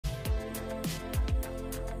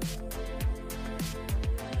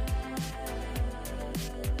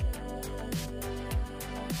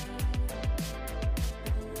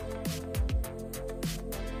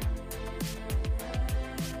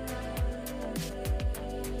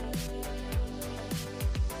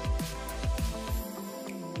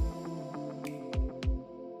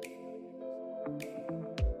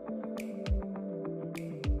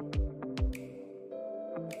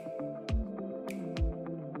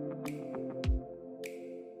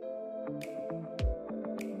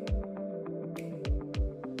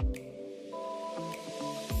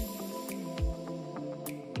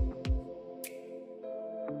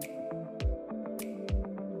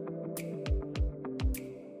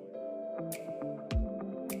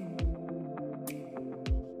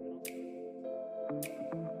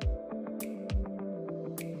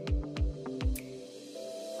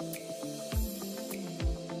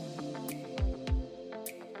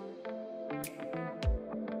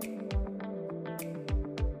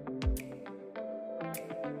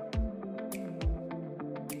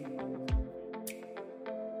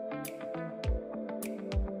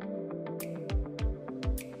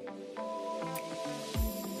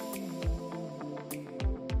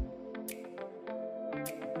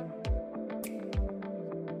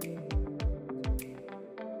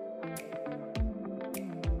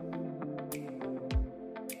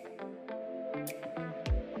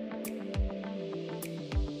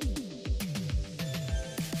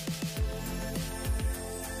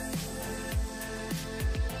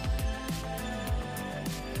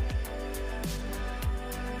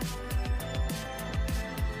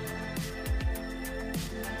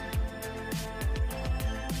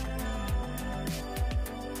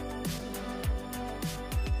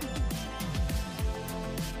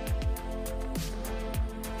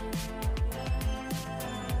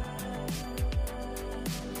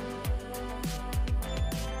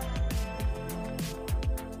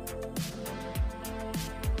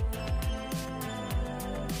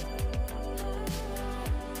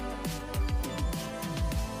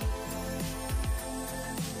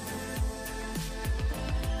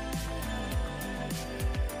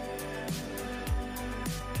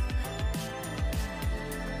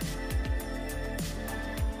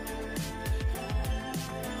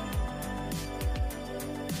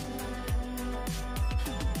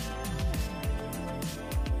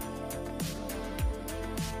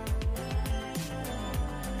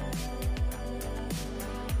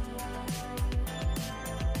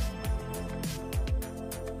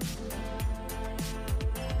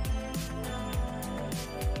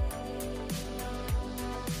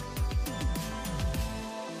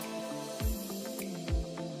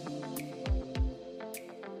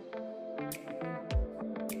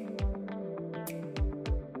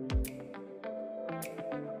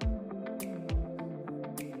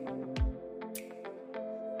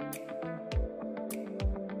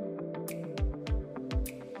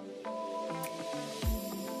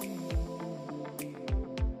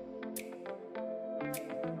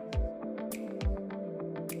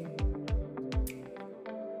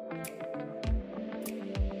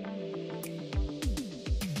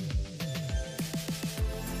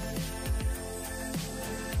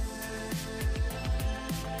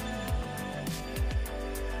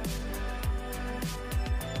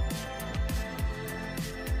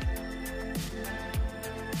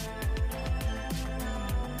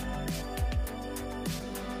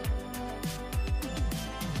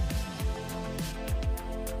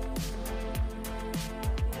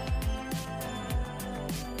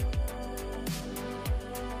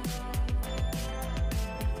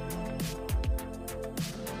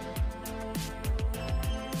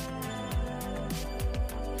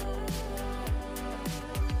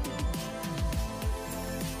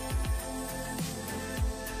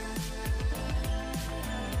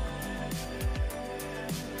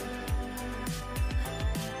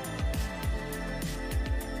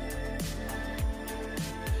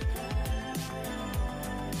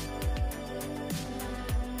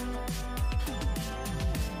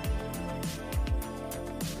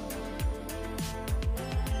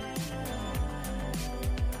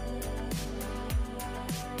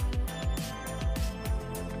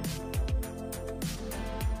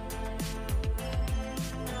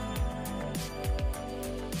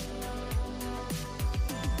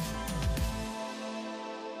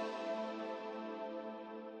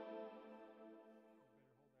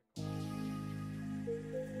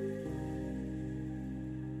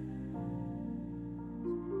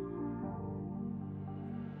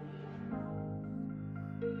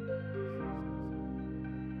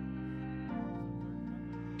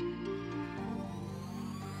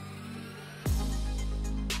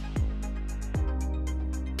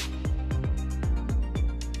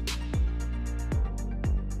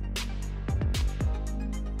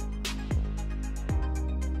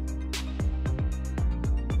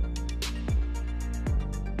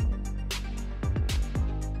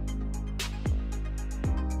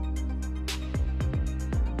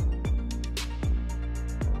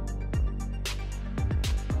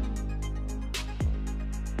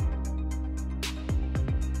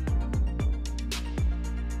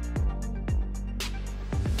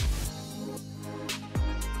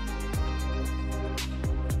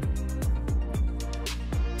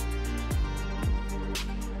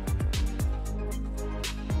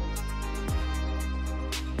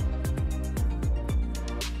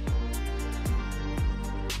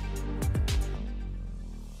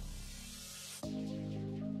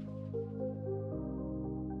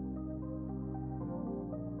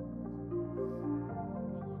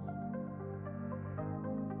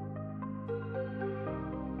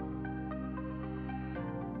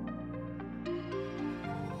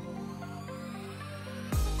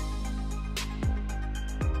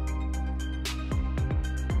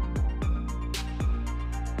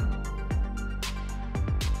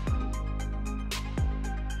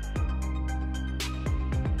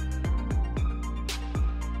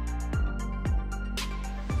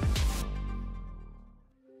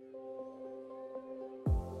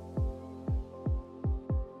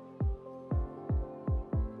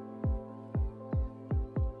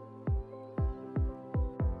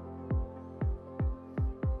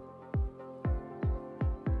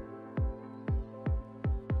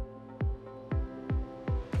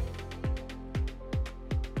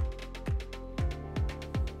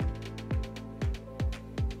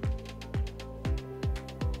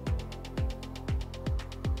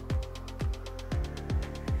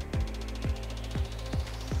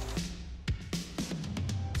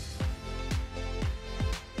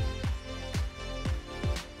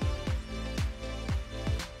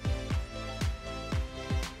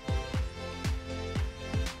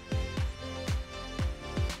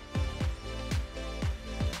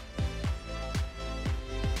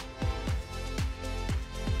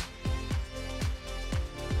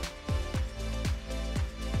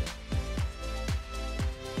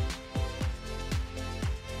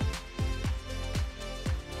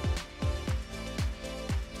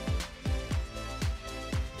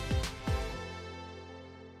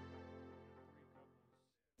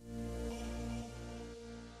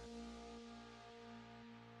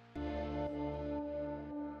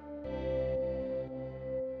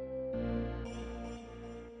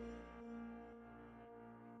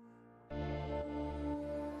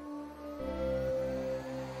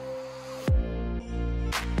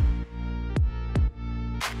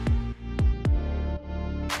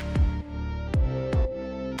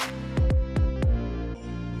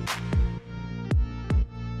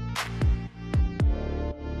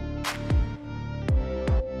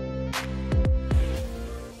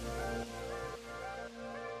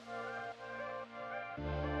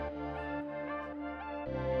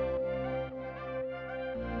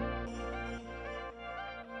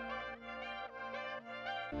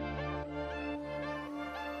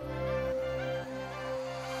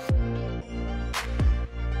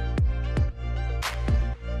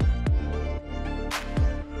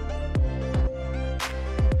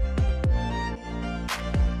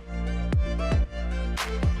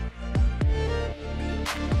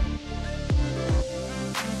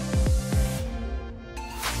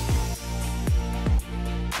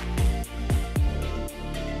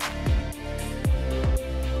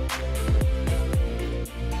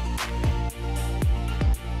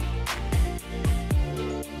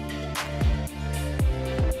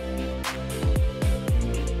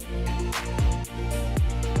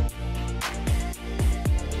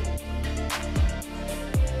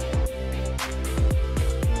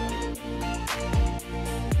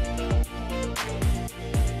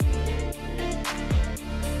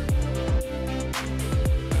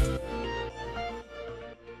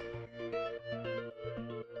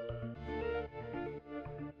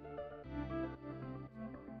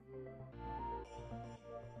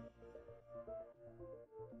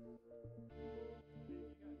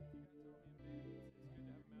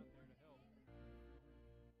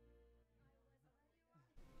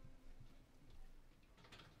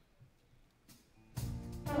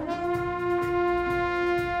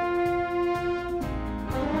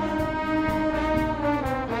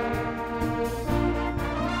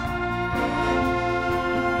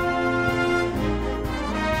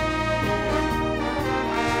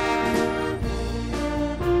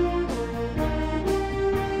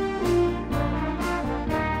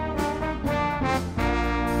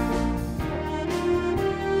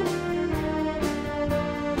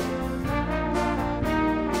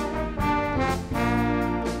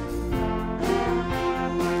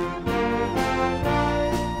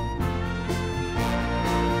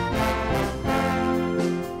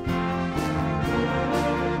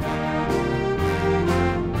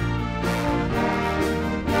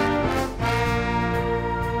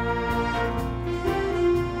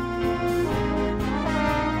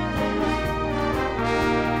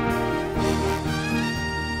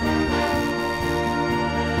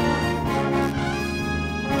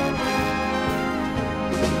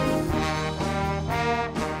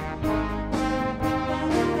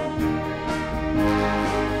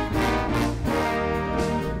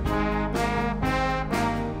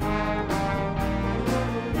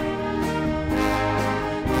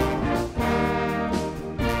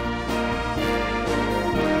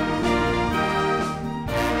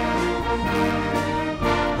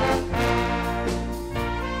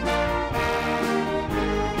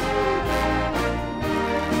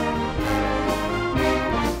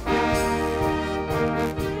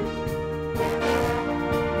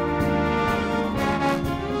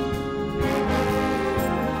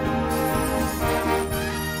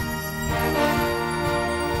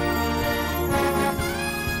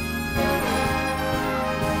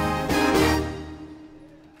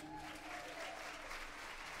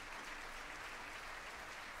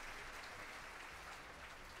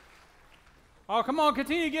Oh, come on,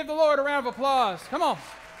 continue to give the Lord a round of applause. Come on.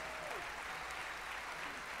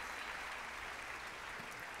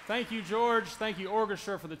 Thank you, George. Thank you,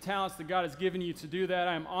 orchestra, for the talents that God has given you to do that.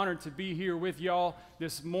 I am honored to be here with y'all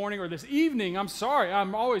this morning, or this evening. I'm sorry.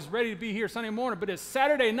 I'm always ready to be here Sunday morning, but it's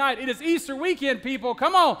Saturday night. It is Easter weekend, people.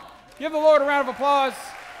 Come on. Give the Lord a round of applause.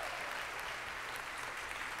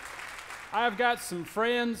 I've got some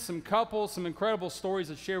friends, some couples, some incredible stories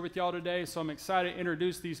to share with y'all today, so I'm excited to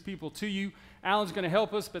introduce these people to you. Alan's going to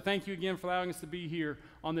help us, but thank you again for allowing us to be here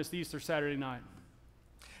on this Easter Saturday night.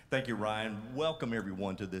 Thank you, Ryan. Welcome,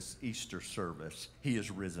 everyone, to this Easter service. He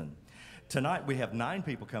is risen. Tonight, we have 9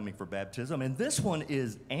 people coming for baptism, and this one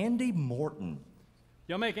is Andy Morton.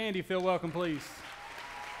 Y'all make Andy feel welcome, please.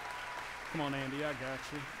 Come on, Andy, I got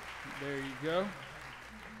you. There you go.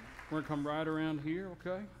 We're going to come right around here,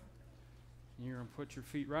 okay? You're going to put your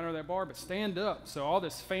feet right under that bar, but stand up so all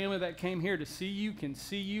this family that came here to see you can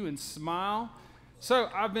see you and smile. So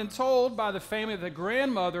I've been told by the family that the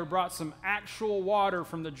grandmother brought some actual water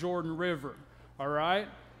from the Jordan River, all right?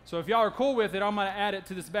 So if y'all are cool with it, I'm going to add it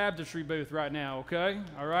to this baptistry booth right now, okay?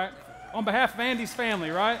 All right? On behalf of Andy's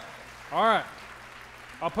family, right? All right.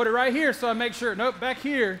 I'll put it right here so I make sure. Nope, back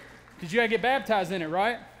here, because you got to get baptized in it,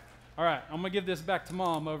 right? All right, I'm going to give this back to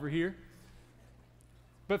Mom over here.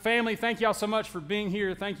 But family, thank y'all so much for being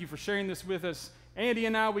here. Thank you for sharing this with us. Andy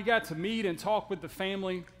and I, we got to meet and talk with the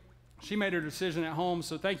family. She made her decision at home,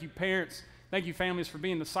 so thank you, parents. Thank you, families, for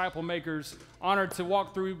being disciple makers. Honored to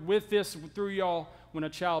walk through y'all when a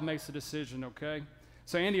child makes a decision, okay?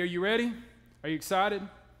 So, Andy, are you ready? Are you excited?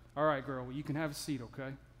 All right, girl, well, you can have a seat,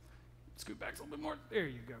 okay? Scoot back a little bit more. There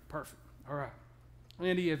you go. Perfect. All right.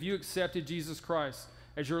 Andy, have you accepted Jesus Christ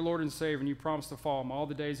as your Lord and Savior, and you promise to follow him all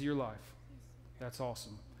the days of your life? That's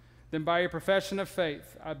awesome. Then by your profession of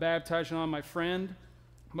faith, I baptize you not my friend,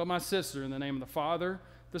 but my sister, in the name of the Father,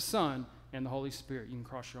 the Son, and the Holy Spirit. You can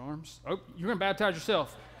cross your arms. Oh, you're going to baptize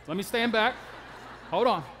yourself. Let me stand back. Hold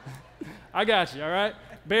on. I got you, all right?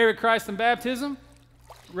 Buried with Christ in baptism,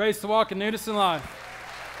 raised to walk in newness in life.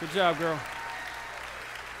 Good job, girl.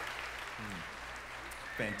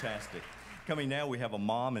 Fantastic. Coming now, we have a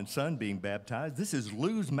mom and son being baptized. This is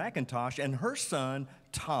Luz McIntosh and her son,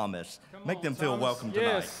 Thomas. Make them feel welcome tonight.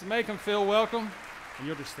 Yes, make them feel welcome. And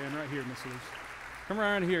you'll just stand right here, Miss Luz. Come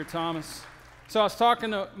around here, Thomas. So I was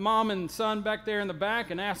talking to mom and son back there in the back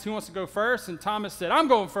and asked who wants to go first, and Thomas said, I'm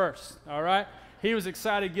going first, all right? He was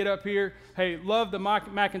excited to get up here. Hey, love the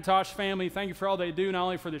McIntosh family. Thank you for all they do, not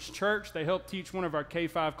only for this church. They help teach one of our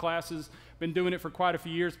K-5 classes. Been doing it for quite a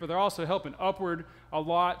few years, but they're also helping Upward a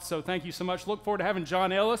lot, so thank you so much. Look forward to having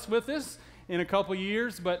John Ellis with us in a couple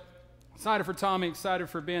years, but excited for Tommy, excited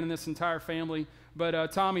for Ben and this entire family.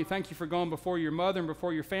 But Tommy, thank you for going before your mother and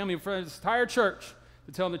before your family and for this entire church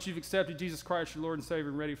to tell them that you've accepted Jesus Christ, your Lord and Savior,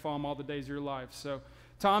 and ready to follow him all the days of your life. So,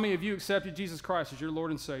 Tommy, have you accepted Jesus Christ as your Lord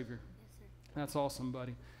and Savior? Yes, sir. That's awesome,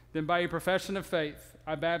 buddy. Then by your profession of faith,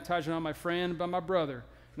 I baptize you not my friend, but my brother,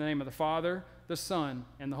 in the name of the Father, the Son,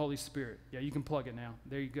 and the Holy Spirit. Yeah, you can plug it now.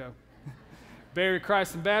 There you go. Buried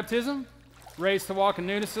Christ in baptism, raised to walk in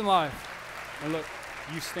newness in life. And look,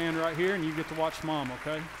 you stand right here, and you get to watch Mom,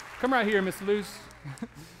 okay? Come right here, Miss Luce.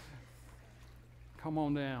 Come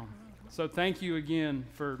on down. So thank you again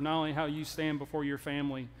for not only how you stand before your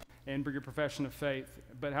family and for your profession of faith,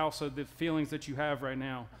 but also the feelings that you have right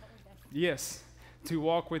now. Yes, to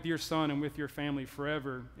walk with your son and with your family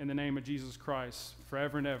forever in the name of Jesus Christ,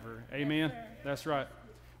 forever and ever. Amen? Yes, that's right.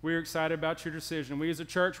 We're excited about your decision. We as a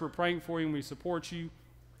church, we're praying for you and we support you.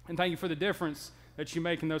 And thank you for the difference that you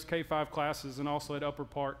make in those K-5 classes and also at Upper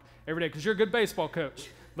Park every day, because you're a good baseball coach.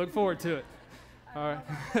 Look forward to it. All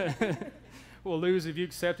right. Well, Luz, have you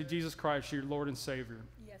accepted Jesus Christ, your Lord and Savior?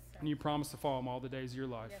 Yes, sir. And you promise to follow him all the days of your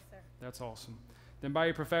life? Yes, sir. That's awesome. Then by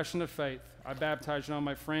your profession of faith, I baptize you not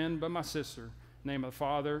my friend, but my sister, in the name of the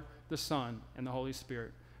Father, the Son, and the Holy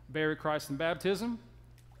Spirit. Buried Christ in baptism,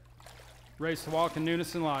 raised to walk in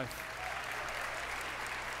newness in life.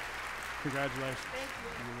 Congratulations.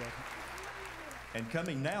 Thank you. You're welcome. And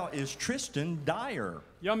coming now is Tristan Dyer.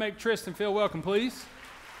 Y'all make Tristan feel welcome, please.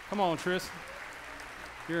 Come on, Tristan.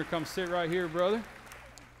 You're going to come sit right here, brother.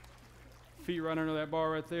 Feet right under that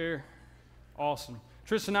bar right there. Awesome.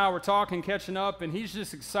 Tristan and I were talking, catching up, and he's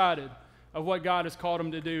just excited of what God has called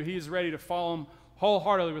him to do. He is ready to follow him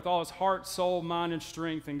wholeheartedly with all his heart, soul, mind, and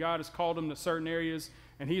strength, and God has called him to certain areas,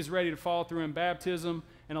 and he's ready to follow through in baptism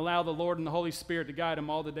and allow the Lord and the Holy Spirit to guide him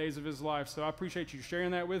all the days of his life. So I appreciate you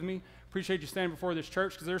sharing that with me. Appreciate you standing before this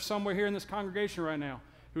church, because there's somewhere here in this congregation right now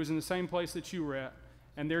who is in the same place that you were at,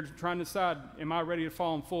 and they're trying to decide, am I ready to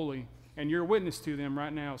follow him fully? And you're a witness to them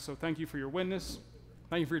right now. So thank you for your witness.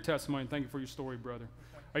 Thank you for your testimony. Thank you for your story, brother.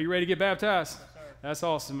 Are you ready to get baptized? Yes, sir. That's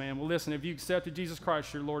awesome, man. Well, listen, if you accepted Jesus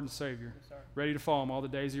Christ, your Lord and Savior, yes, sir. Ready to follow him all the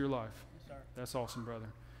days of your life. Yes, sir. That's awesome, brother.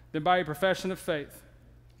 Then by your profession of faith,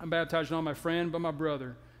 I'm baptizing not my friend, but my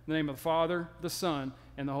brother. In the name of the Father, the Son,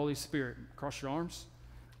 and the Holy Spirit. Cross your arms.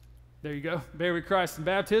 There you go. Buried with Christ in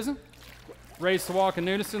baptism. Raised to walk in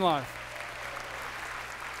newness in life.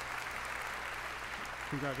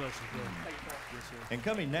 Congratulations, brother. Yes, sir. And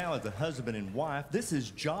coming now as a husband and wife, this is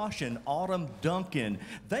Josh and Autumn Duncan.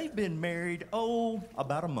 They've been married,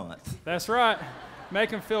 about a month. That's right. Make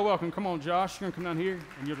them feel welcome. Come on, Josh. You're going to come down here,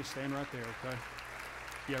 and you'll just stand right there, okay?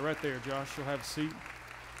 Yeah, right there, Josh. You'll have a seat.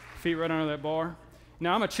 Feet right under that bar.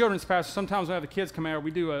 Now, I'm a children's pastor. Sometimes when I have the kids come out,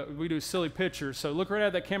 we do silly pictures. So look right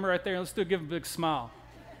at that camera right there, and let's give them a big smile.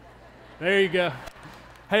 There you go.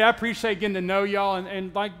 Hey, I appreciate getting to know y'all.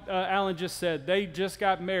 And like Alan just said, they just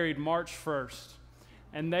got married March 1st.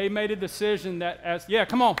 And they made a decision that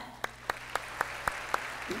come on.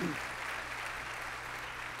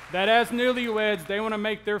 That as newlyweds, they want to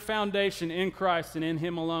make their foundation in Christ and in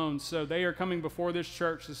Him alone. So they are coming before this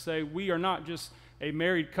church to say, we are not just a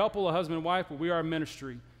married couple, a husband and wife, but we are a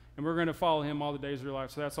ministry. And we're going to follow Him all the days of your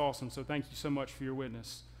life. So that's awesome. So thank you so much for your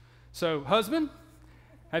witness. So, husband,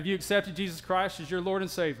 have you accepted Jesus Christ as your Lord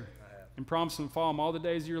and Savior? I have. And promised Him to follow Him all the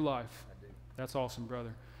days of your life? I do. That's awesome,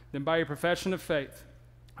 brother. Then by your profession of faith,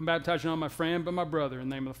 I'm baptizing not my friend, but my brother, in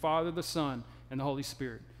the name of the Father, the Son, and the Holy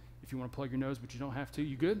Spirit. If you want to plug your nose, but you don't have to,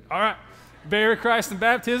 you good? All right. Buried Christ in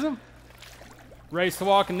baptism, raised to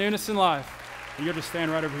walk in newness in life. And you'll just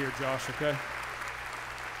stand right over here, Josh, okay?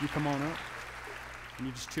 You come on up, and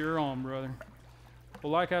you just cheer her on, brother.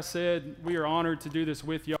 Well, like I said, we are honored to do this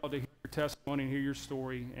with y'all, to hear your testimony and hear your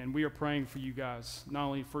story, and we are praying for you guys, not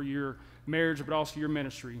only for your marriage, but also your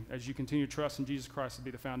ministry, as you continue to trust in Jesus Christ to be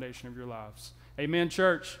the foundation of your lives. Amen,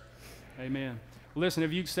 church? Amen. Listen,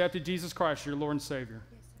 have you accepted Jesus Christ, your Lord and Savior?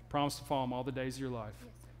 Yes, sir. Promise to follow Him all the days of your life.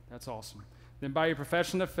 Yes, sir. That's awesome. Then by your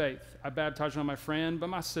profession of faith, I baptize not my friend, but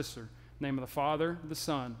my sister, in the name of the Father, the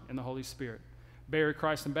Son, and the Holy Spirit. Buried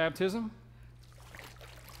Christ in baptism,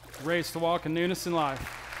 raised to walk in newness in life.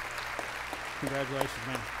 Congratulations,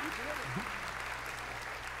 man.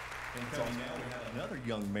 And coming now, we have another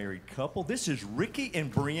young married couple. This is Ricky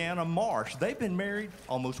and Brianna Marsh. They've been married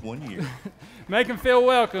almost 1 year. Make them feel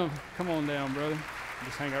welcome. Come on down, brother.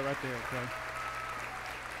 Just hang out right there, okay?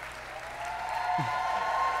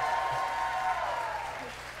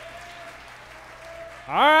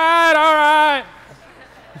 All right.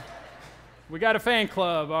 We got a fan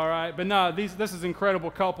club, all right. But no, this is an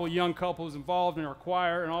incredible couple, young couple who's involved in our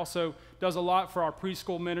choir and also does a lot for our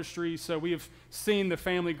preschool ministry. So we have seen the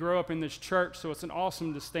family grow up in this church. So it's an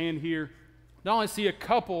awesome to stand here, not only see a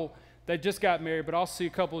couple that just got married, but also see a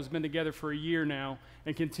couple who's been together for a year now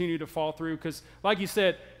and continue to fall through. Because like you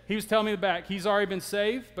said, he was telling me in the back, he's already been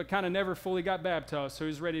saved, but kind of never fully got baptized. So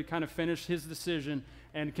he's ready to kind of finish his decision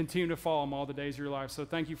and continue to follow Him all the days of your life. So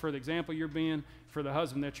thank you for the example you're being, for the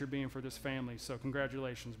husband that you're being for this family. So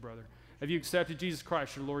congratulations, brother. Have you accepted Jesus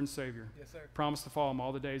Christ, your Lord and Savior? Yes, sir. Promise to follow Him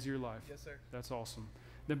all the days of your life? Yes, sir. That's awesome.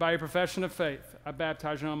 Then by your profession of faith, I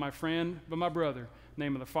baptize you not my friend, but my brother, in the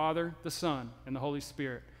name of the Father, the Son, and the Holy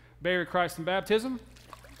Spirit. Buried Christ in baptism,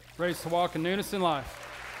 raised to walk in newness in life.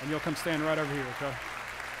 And you'll come stand right over here, okay?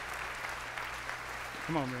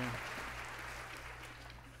 Come on, man.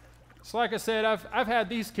 So like I said, I've had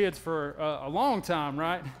these kids for a long time,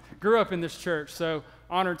 right? Grew up in this church, so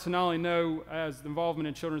honored to not only know as the involvement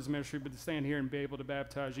in children's ministry, but to stand here and be able to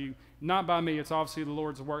baptize you. Not by me, it's obviously the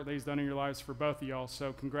Lord's work that He's done in your lives for both of y'all,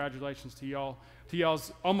 so congratulations to y'all. To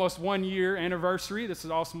y'all's almost 1 year anniversary. This is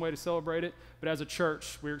an awesome way to celebrate it, but as a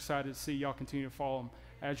church, we're excited to see y'all continue to follow Him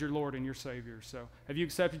as your Lord and your Savior. So have you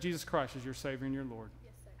accepted Jesus Christ as your Savior and your Lord?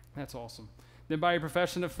 Yes, sir. That's awesome. Then by your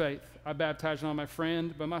profession of faith, I baptize not my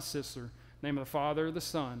friend, but my sister, in the name of the Father, the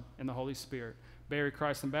Son, and the Holy Spirit. Buried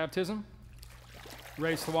Christ in baptism,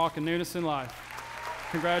 raised to walk in newness in life.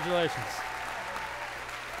 Congratulations.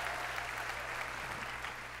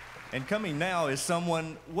 And coming now is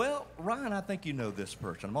someone, well, Ryan, I think you know this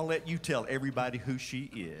person. I'm going to let you tell everybody who she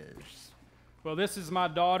is. Well, this is my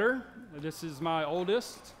daughter. This is my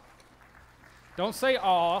oldest. Don't say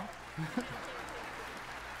aw.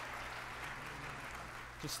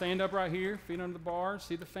 Just stand up right here, feet under the bar,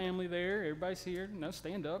 see the family there. Everybody's here. No,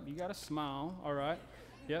 stand up. You got to smile. All right.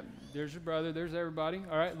 Yep, there's your brother. There's everybody.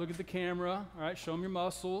 All right, look at the camera. All right, show them your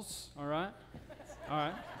muscles. All right. All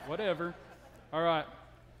right, whatever. All right.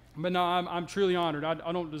 But no, I'm truly honored.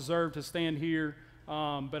 I don't deserve to stand here,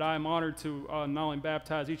 but I'm honored to not only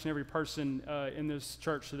baptize each and every person in this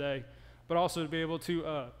church today, but also to be able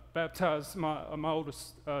to baptize my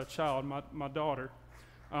oldest child, my daughter.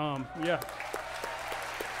 Yeah.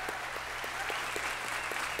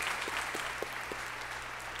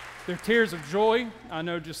 They're tears of joy. I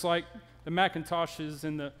know, just like the McIntoshes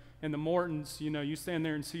and the Mortons, you know, you stand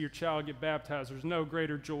there and see your child get baptized. There's no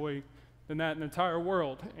greater joy than that in the entire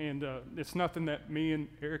world. And it's nothing that me and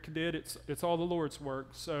Erica did. It's all the Lord's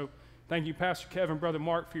work. So thank you, Pastor Kevin, Brother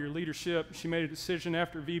Mark, for your leadership. She made a decision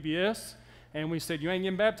after VBS, and we said, you ain't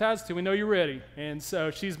getting baptized till we know you're ready. And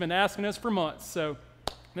so she's been asking us for months. So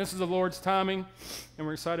this is the Lord's timing, and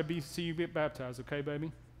we're excited to see you get baptized. Okay, baby?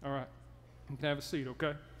 All right. You can have a seat,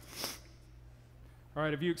 okay? All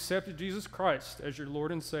right, have you accepted Jesus Christ as your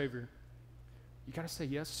Lord and Savior? You got to say,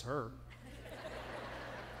 yes, sir.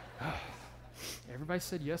 Everybody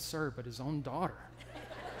said yes, sir, but his own daughter.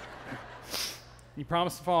 You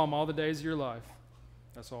promise to follow him all the days of your life.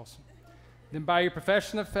 That's awesome. Then by your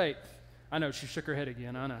profession of faith, I know, she shook her head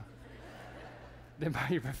again, I know. Then by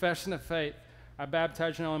your profession of faith, I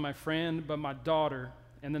baptize you not only my friend, but my daughter,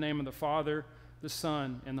 in the name of the Father, the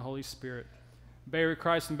Son, and the Holy Spirit. Bury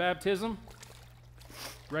Christ in baptism,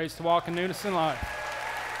 raised to walk in newness in life.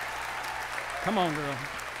 Come on, girl.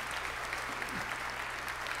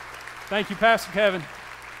 Thank you, Pastor Kevin.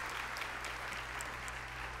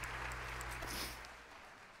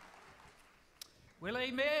 Well,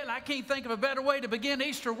 amen. I can't think of a better way to begin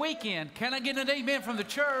Easter weekend. Can I get an amen from the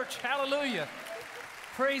church? Hallelujah.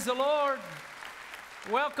 Praise the Lord.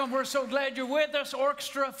 Welcome. We're so glad you're with us.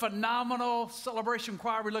 Orchestra, phenomenal. Celebration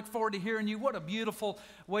choir, we look forward to hearing you. What a beautiful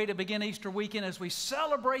way to begin Easter weekend as we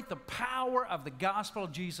celebrate the power of the gospel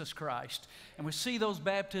of Jesus Christ. And we see those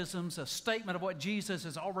baptisms, a statement of what Jesus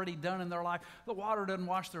has already done in their life. The water doesn't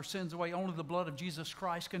wash their sins away. Only the blood of Jesus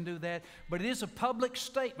Christ can do that. But it is a public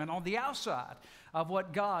statement on the outside of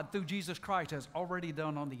what God, through Jesus Christ, has already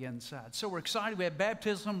done on the inside. So we're excited. We have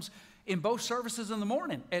baptisms in both services in the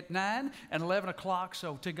morning at 9 and 11 o'clock,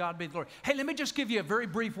 so to God be the glory. Hey, let me just give you a very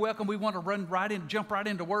brief welcome. We want to jump right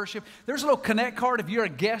into worship. There's a little connect card if you're a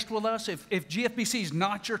guest with us, if GFBC is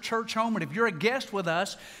not your church home, and if you're a guest with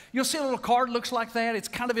us, you'll see a little card looks like that. It's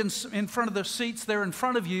kind of in front of the seats there in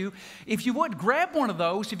front of you. If you would, grab one of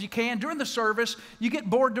those if you can during the service. You get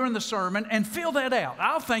bored during the sermon, and fill that out.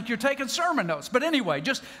 I'll think you're taking sermon notes. But anyway,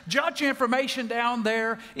 just jot your information down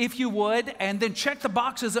there if you would, and then check the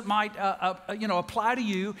boxes that might apply to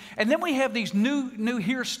you. And then we have these new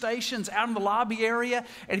hear stations out in the lobby area.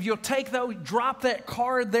 And if you'll take those, drop that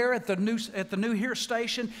card there at the new hear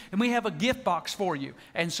station, and we have a gift box for you.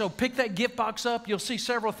 And so pick that gift box up. You'll see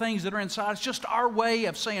several things that are inside. It's just our way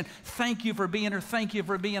of saying thank you for being here, thank you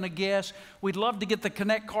for being a guest. We'd love to get the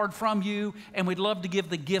connect card from you, and we'd love to give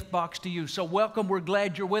the gift box to you. So welcome. We're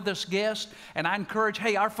glad you're with us, guests. And I encourage,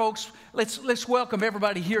 hey, our folks, let's welcome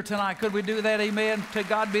everybody here tonight. Could we do that? Amen. To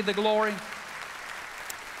God be the glory.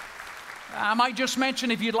 I might just mention,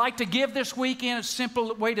 if you'd like to give this weekend, it's a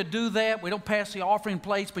simple way to do that. We don't pass the offering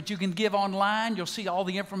plates, but you can give online. You'll see all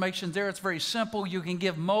the information there. It's very simple. You can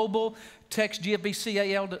give mobile. Text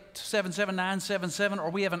GFBCAL to 77977, or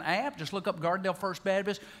we have an app. Just look up Gardendale First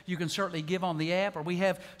Baptist. You can certainly give on the app, or we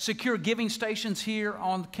have secure giving stations here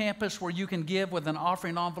on campus where you can give with an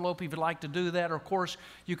offering envelope if you'd like to do that. Or, of course,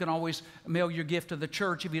 you can always mail your gift to the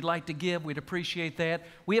church if you'd like to give. We'd appreciate that.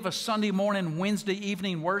 We have a Sunday morning, Wednesday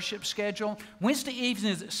evening worship schedule. Wednesday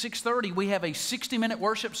evening is at 6:30. We have a 60-minute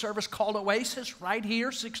worship service called Oasis right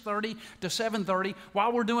here, 6:30 to 7:30.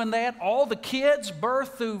 While we're doing that, all the kids,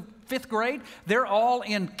 birth through 5th grade, they're all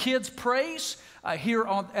in Kids Praise here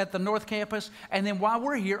at the North Campus. And then while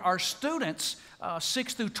we're here, our students,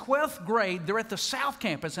 6th through 12th grade, they're at the South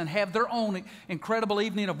Campus and have their own incredible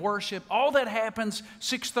evening of worship. All that happens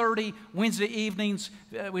 6:30 Wednesday evenings.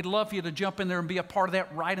 We'd love for you to jump in there and be a part of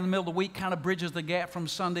that right in the middle of the week. Kind of bridges the gap from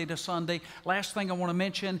Sunday to Sunday. Last thing I want to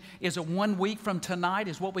mention is that 1 week from tonight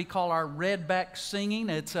is what we call our Redback Singing.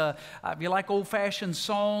 It's if you like old-fashioned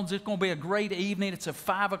songs, it's going to be a great evening. It's at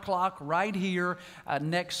 5 o'clock right here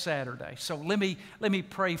next Saturday. So let me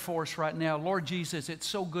pray for us right now. Lord Jesus, it's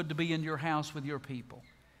so good to be in your house with your people.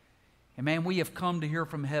 And man, we have come to hear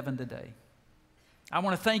from heaven today. I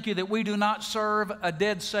want to thank you that we do not serve a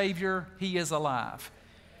dead Savior. He is alive.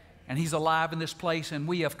 And He's alive in this place, and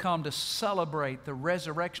we have come to celebrate the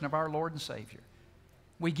resurrection of our Lord and Savior.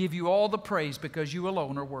 We give you all the praise because you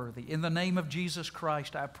alone are worthy. In the name of Jesus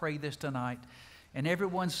Christ, I pray this tonight. And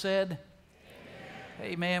everyone said,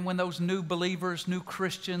 amen. When those new believers, new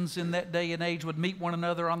Christians in that day and age would meet one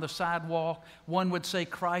another on the sidewalk, one would say,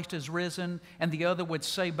 Christ is risen, and the other would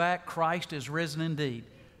say back, Christ is risen indeed.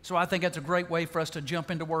 So I think that's a great way for us to jump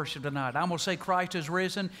into worship tonight. I'm going to say, Christ is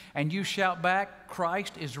risen, and you shout back,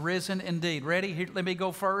 Christ is risen indeed. Ready? Here, let me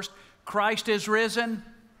go first. Christ is risen.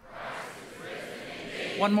 Christ is risen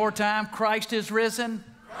indeed. One more time. Christ is risen.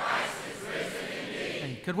 Christ is risen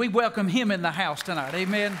indeed. Could we welcome Him in the house tonight?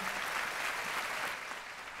 Amen.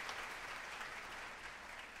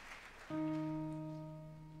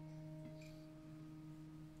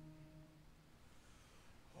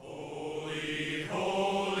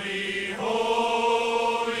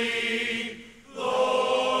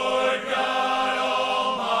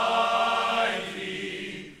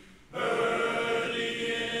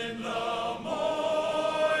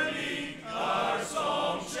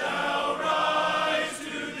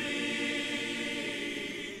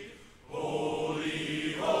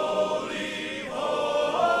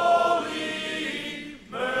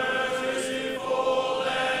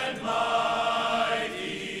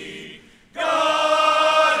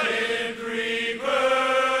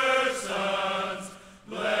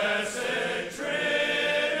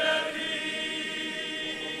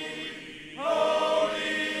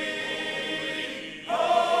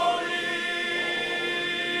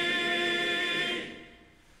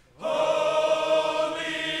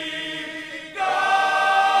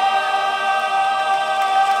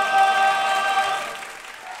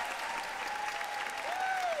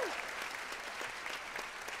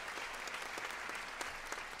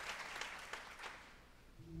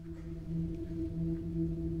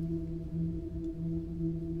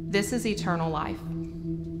 This is eternal life,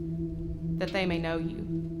 that they may know you,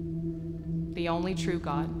 the only true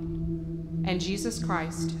God, and Jesus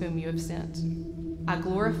Christ, whom you have sent. I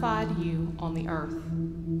glorified you on the earth,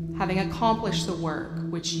 having accomplished the work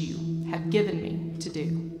which you have given me to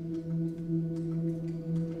do.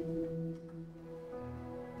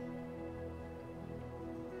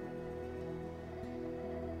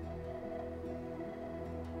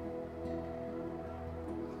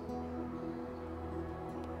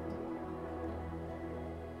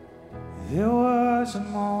 There was a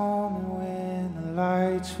moment when the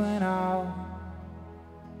lights went out,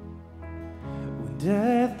 when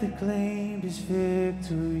death acclaimed his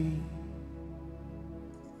victory.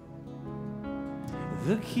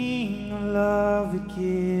 The King of love had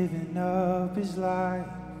given up his life,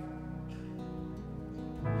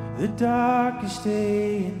 the darkest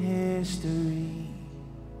day in history.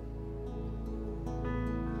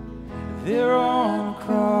 There on a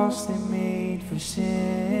cross they made for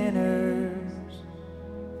sinners,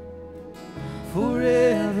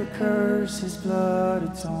 forever cursed, his blood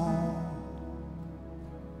atoned.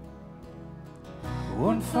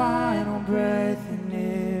 One final breath and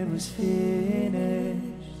it was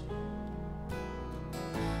finished,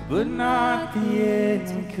 but not the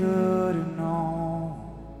end we could have known.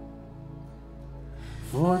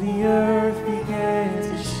 For the earth began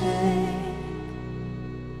to shake,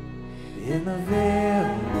 and the veil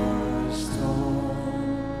was torn.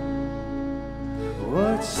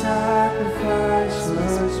 What sacrifice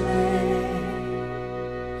was made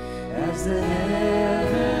as the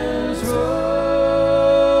heavens roared?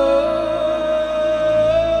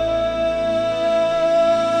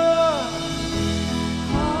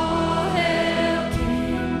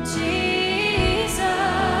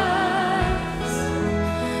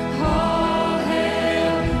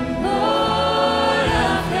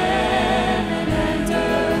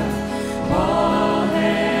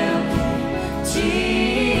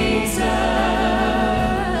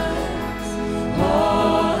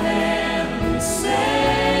 Say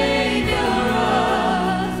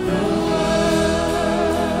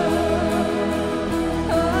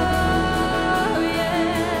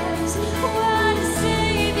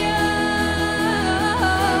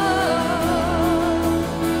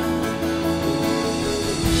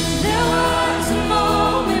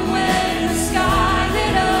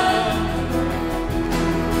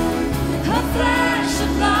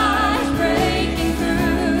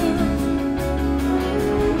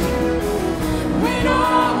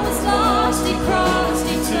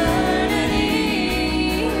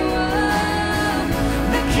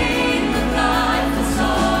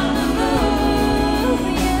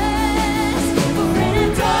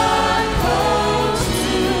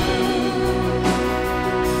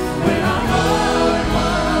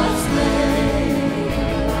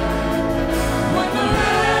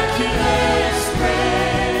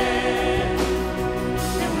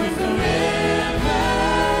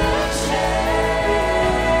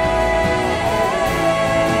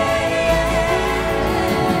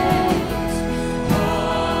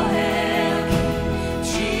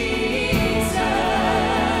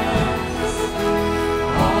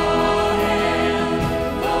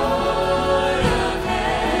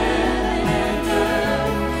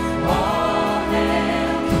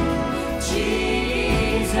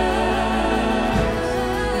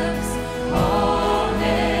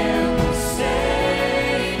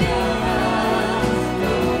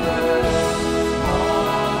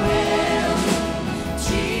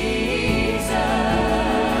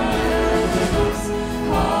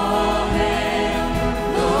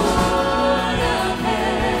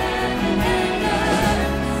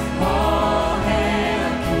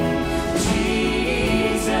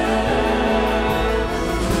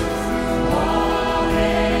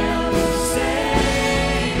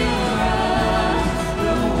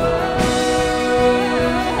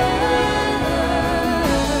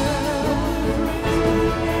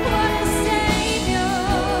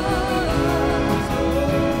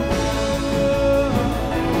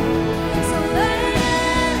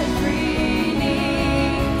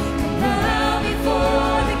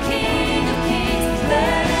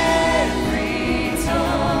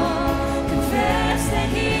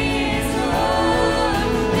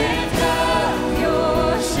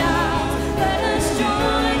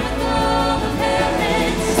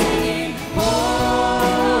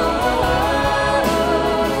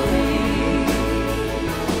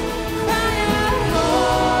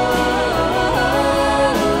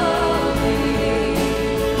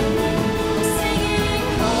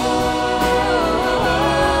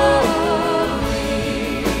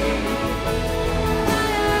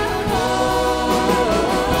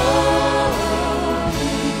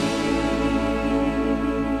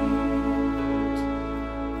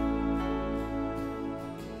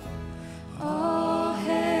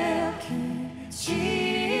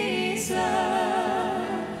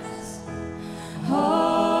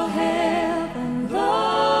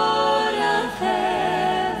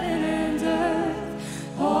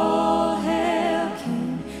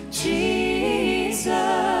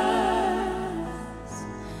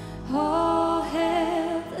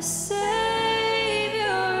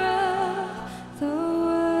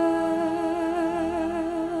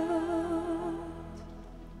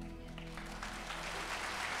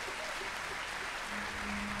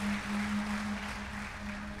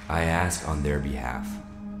I ask on their behalf.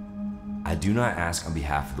 I do not ask on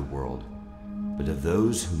behalf of the world, but of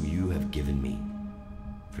those whom you have given me,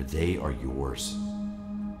 for they are yours.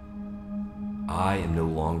 I am no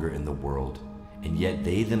longer in the world, and yet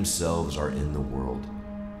they themselves are in the world.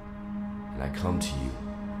 And I come to you,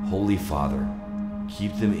 Holy Father,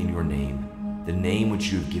 keep them in your name, the name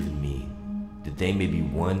which you have given me, that they may be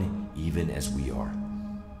one even as we are.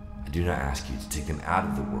 I do not ask you to take them out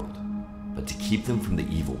of the world, but to keep them from the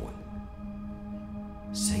evil one.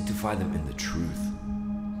 Sanctify them in the truth.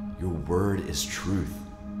 Your word is truth.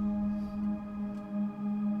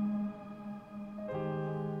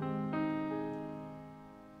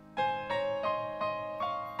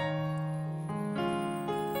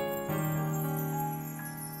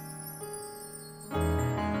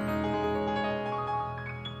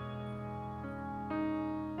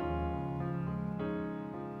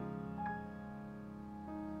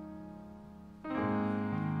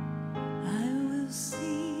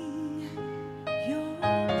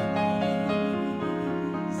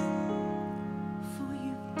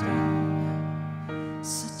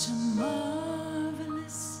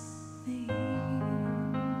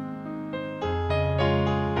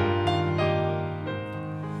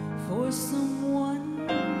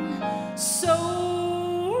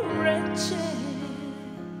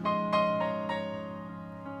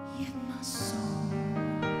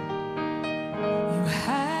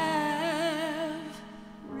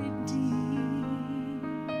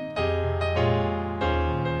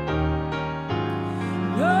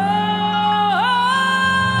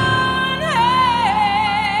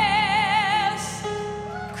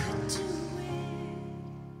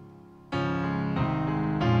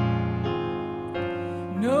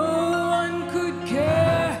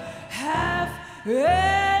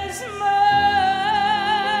 Praise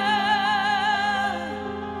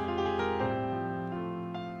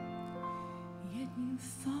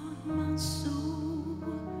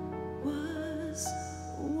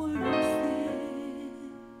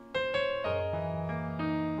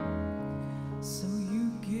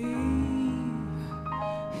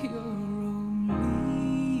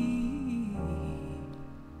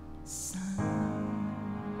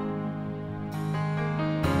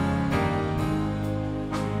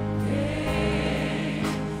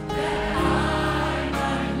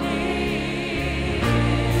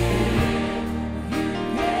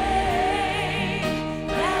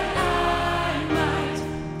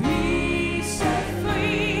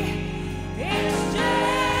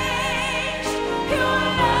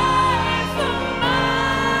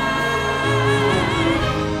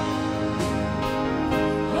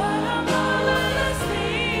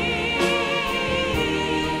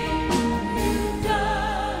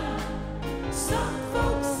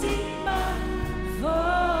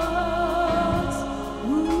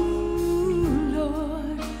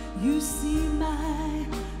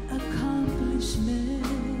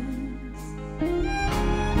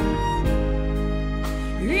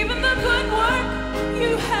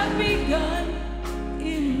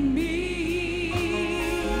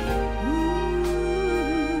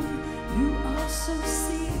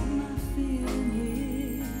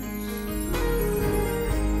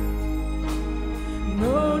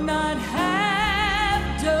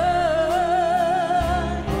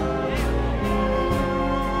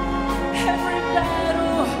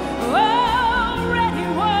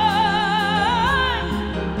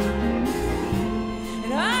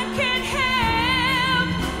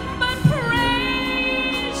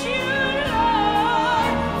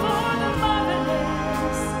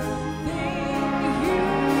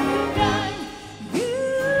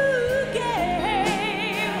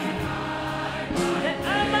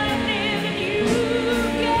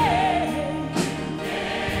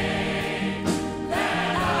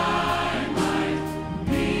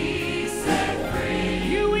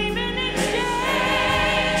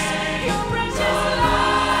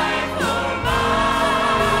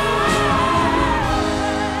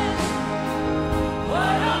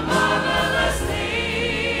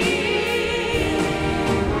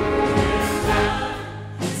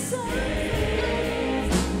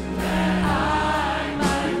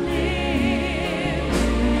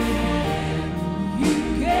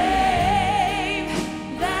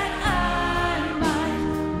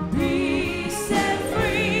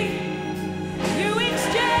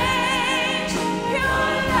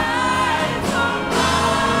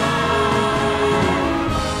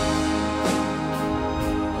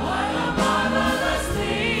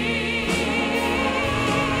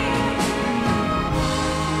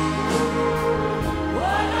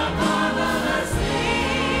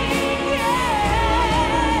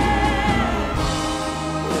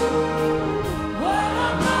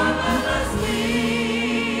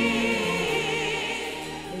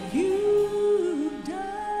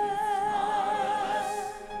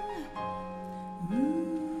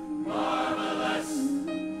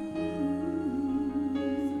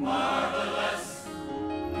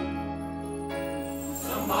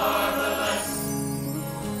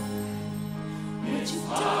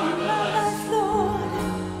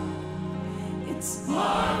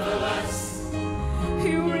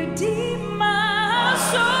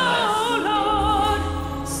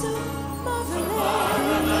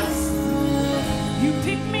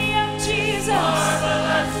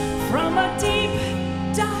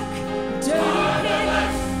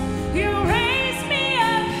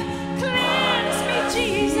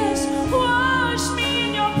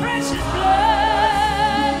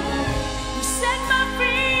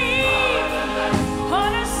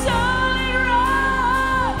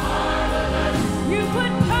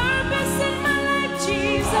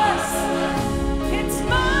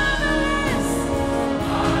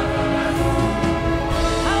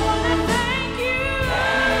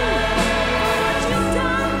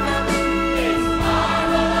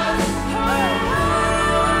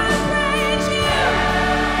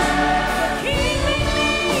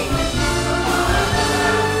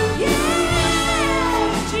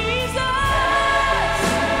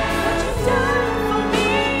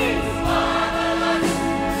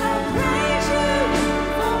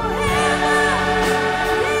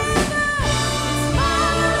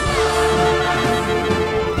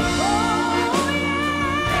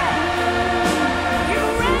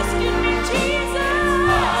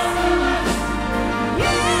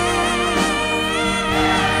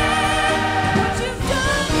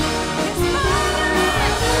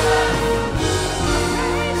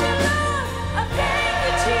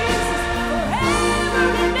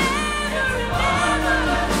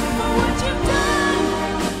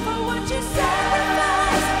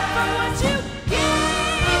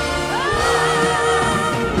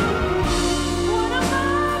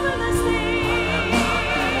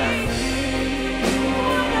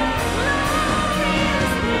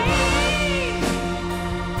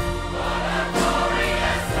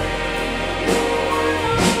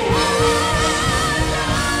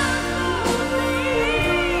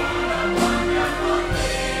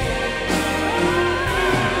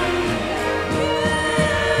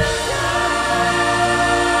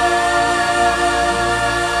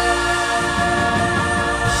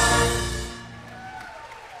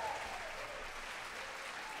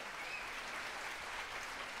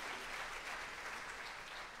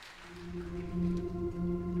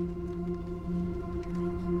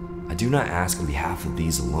do not ask on behalf of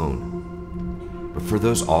these alone, but for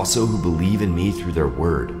those also who believe in me through their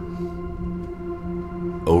word.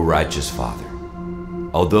 O righteous Father,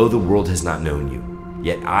 although the world has not known you,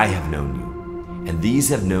 yet I have known you, and these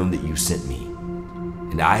have known that you sent me.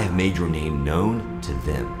 And I have made your name known to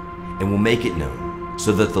them, and will make it known,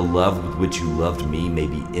 so that the love with which you loved me may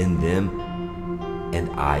be in them, and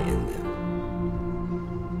I in them.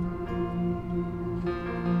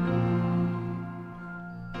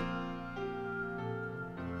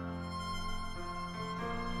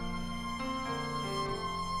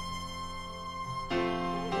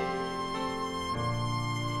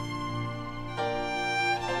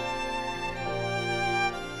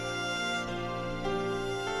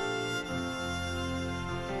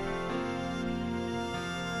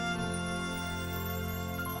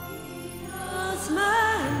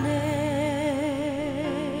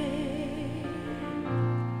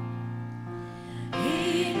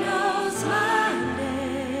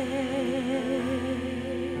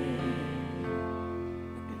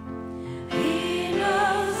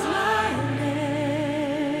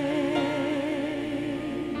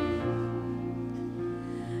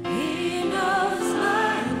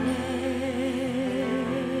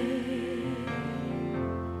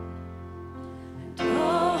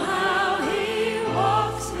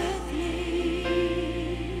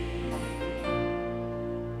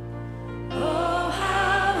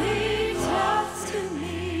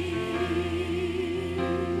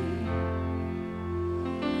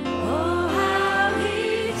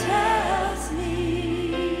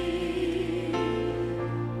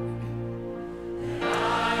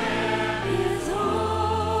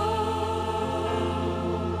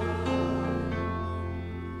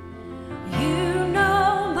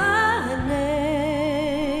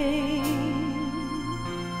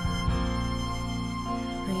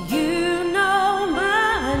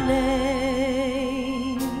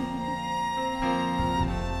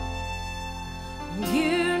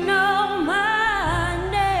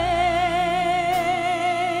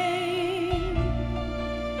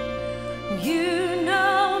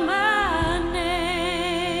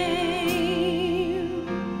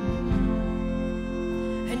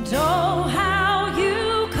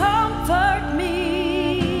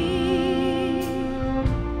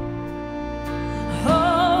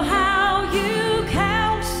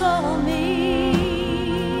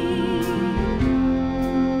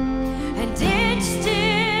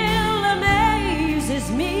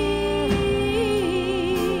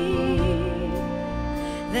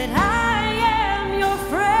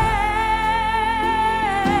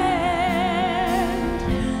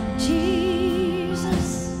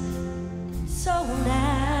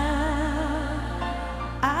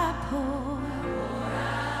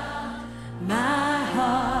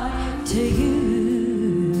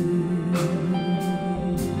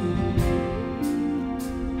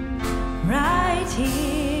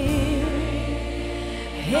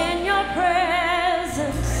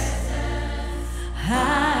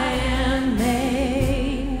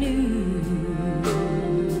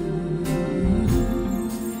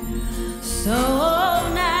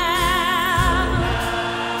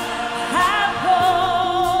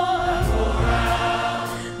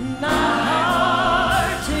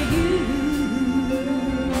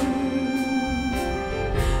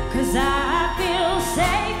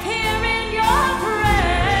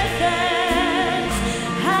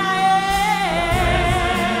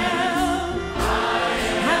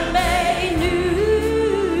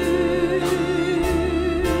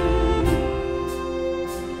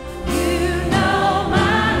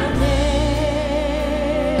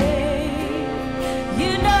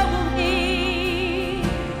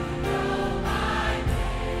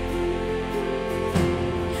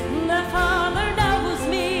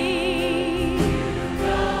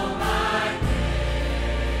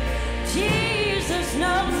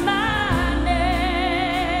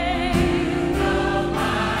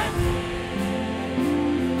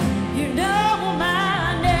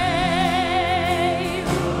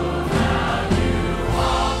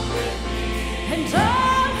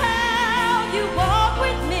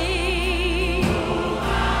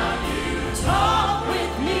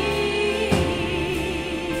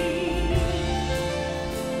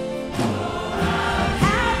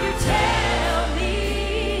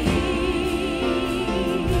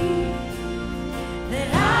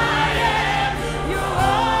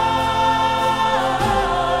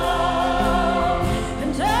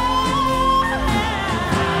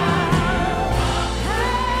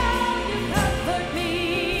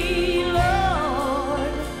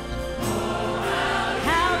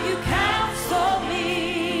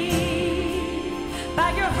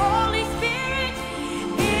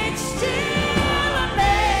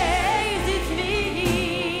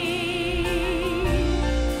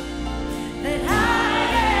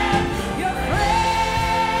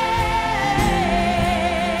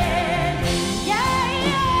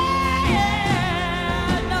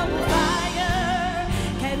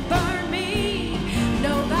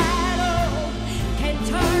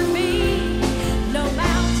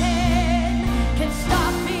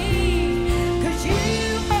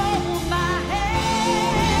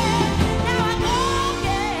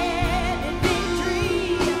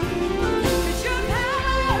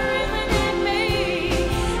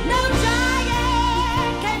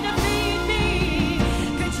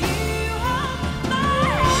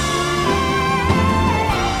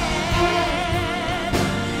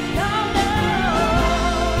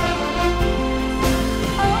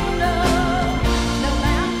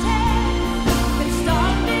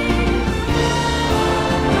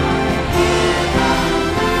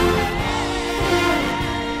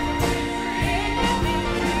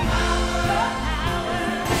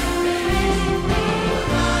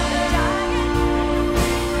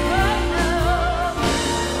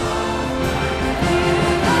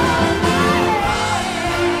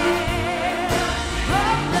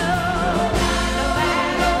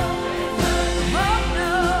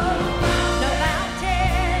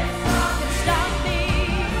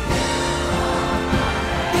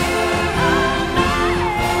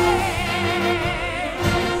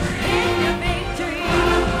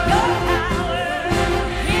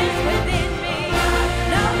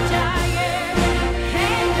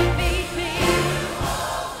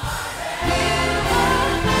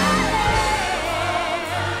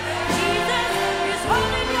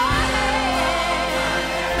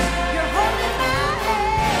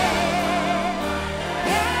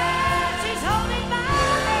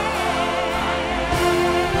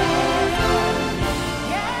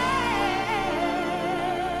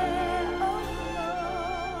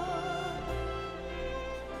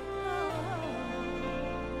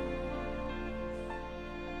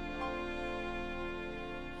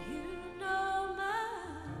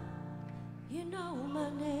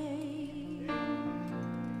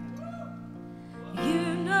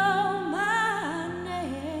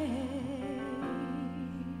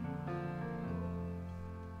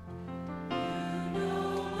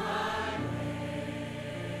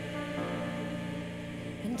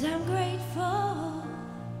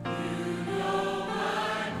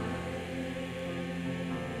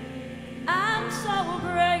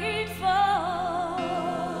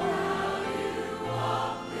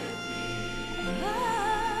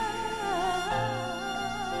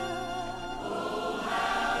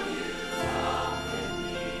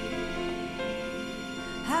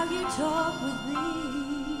 talk with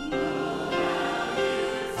thee.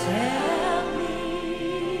 Tell me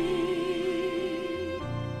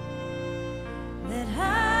that I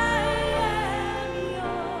am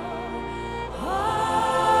your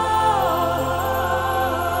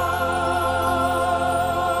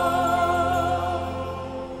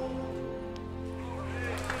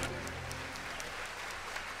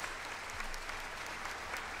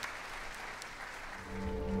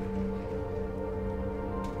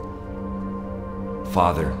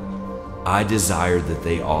Father, I desire that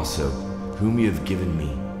they also, whom you have given me,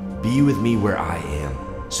 be with me where I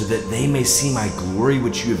am, so that they may see my glory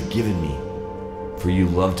which you have given me. For you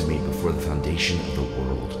loved me before the foundation of the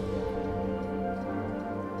world.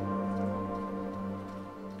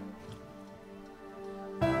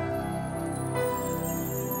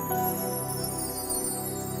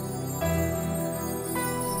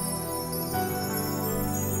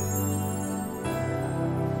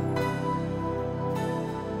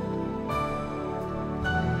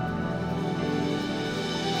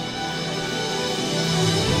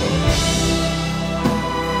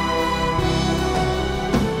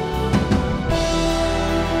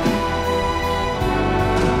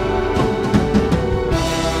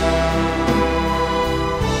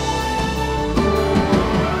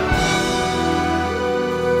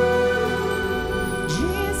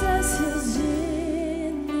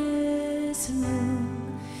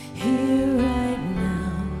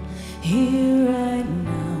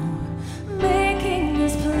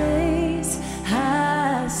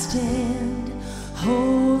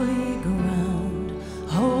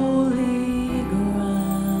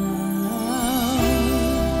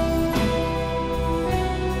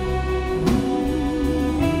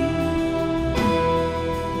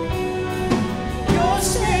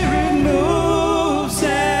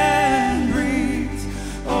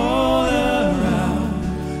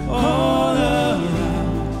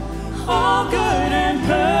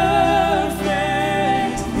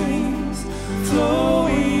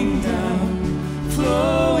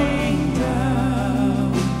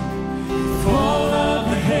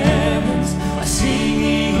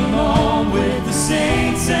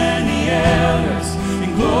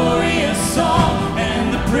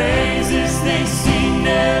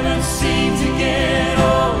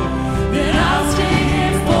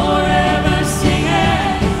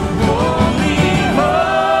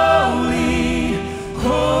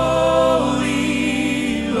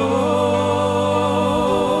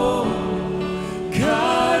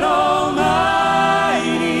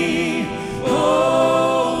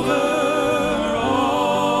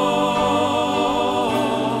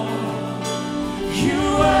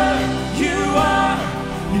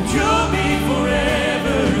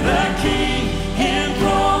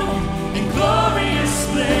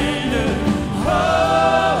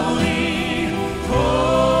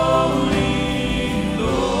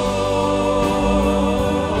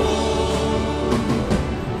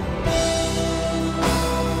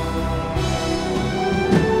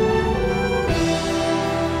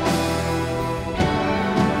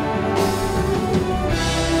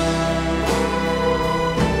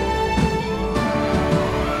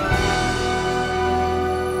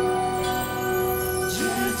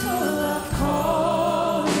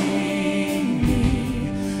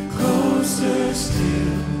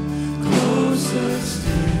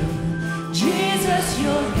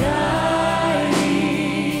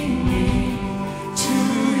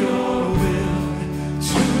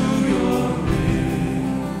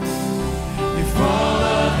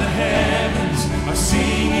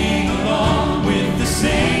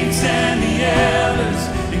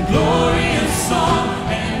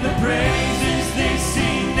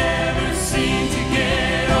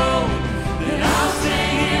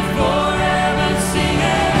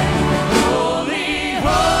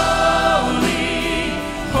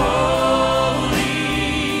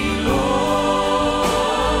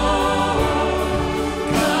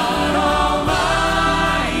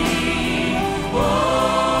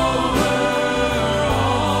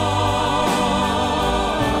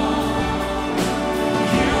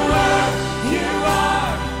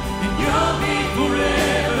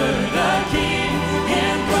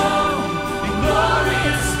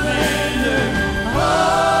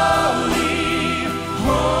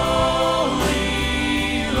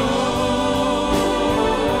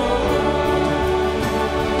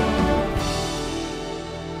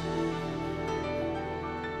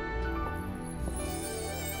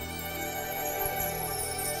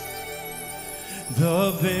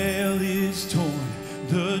 The veil is torn,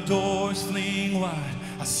 the doors fling wide.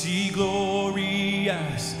 I see glory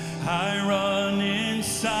as I run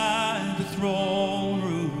inside the throne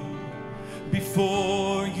room.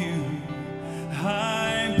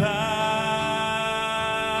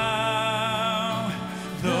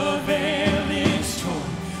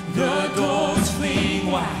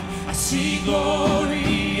 see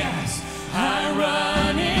glory as I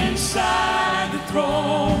run inside the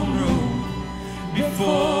throne room.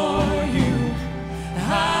 Before you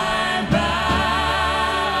I bow.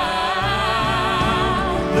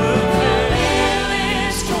 The veil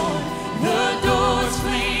is torn, the doors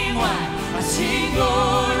fling wide. I see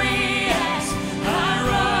glory as I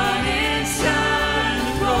run inside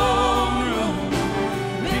the throne room.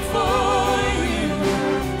 Before you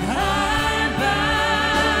I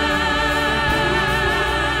bow.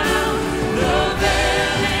 The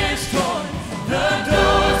veil is torn, the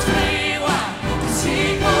doors fling wide. I see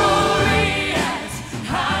glory as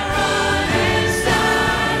I run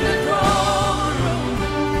inside the throne room.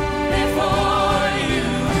 Before you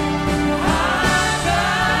I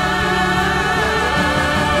bow.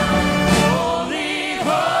 Holy,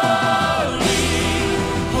 holy,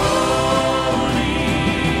 holy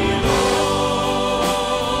Lord,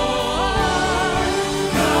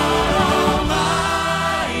 God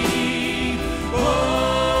Almighty,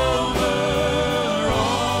 over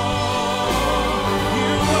all.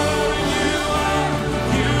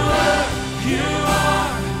 You were,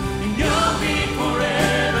 and you'll be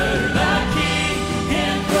forever the King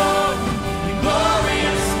enthroned in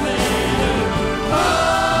glorious splendor.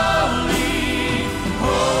 Holy,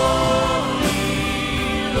 holy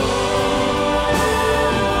Lord.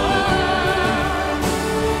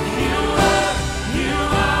 You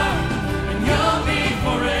are, and you'll be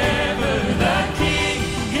forever the King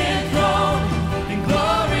enthroned in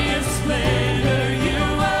glorious splendor. You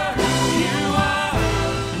are,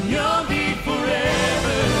 and you'll be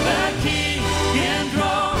forever the King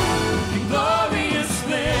enthroned in glorious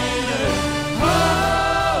splendor.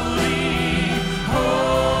 Holy,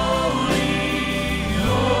 holy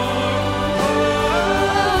Lord.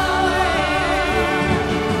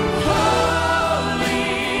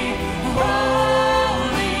 Holy,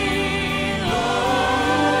 holy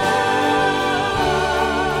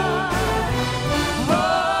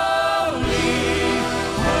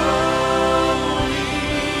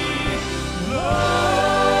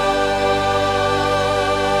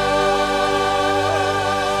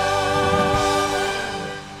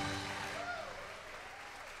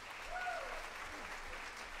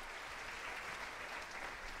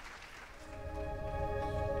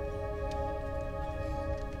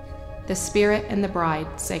The Spirit and the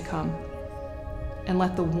bride say, Come. And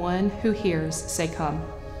let the one who hears say, Come.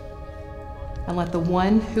 And let the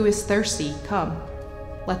one who is thirsty come.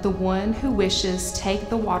 Let the one who wishes take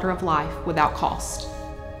the water of life without cost.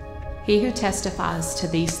 He who testifies to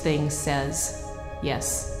these things says,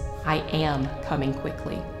 Yes, I am coming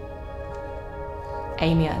quickly.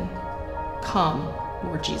 Amen. Come,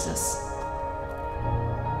 Lord Jesus.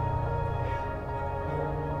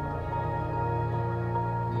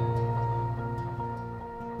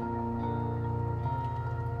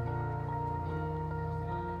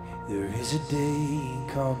 There is a day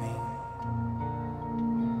coming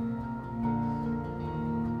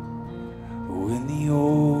when the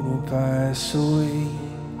old will pass away.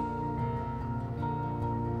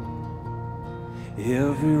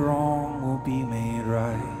 Every wrong will be made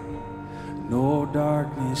right. No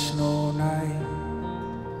darkness, no night.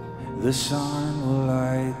 The sun will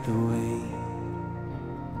light the way.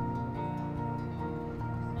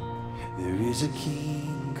 There is a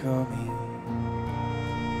king coming,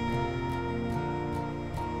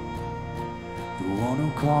 the one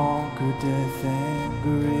who conquered death and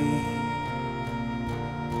grave.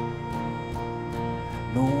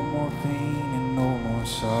 No more pain and no more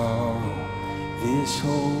sorrow. This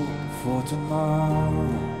hope for tomorrow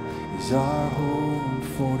is our hope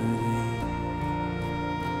for today.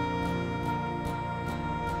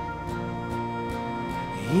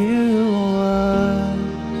 He who was,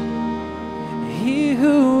 he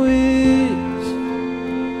who is,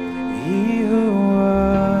 he who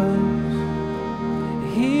was,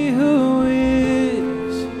 he who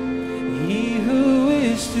is, he who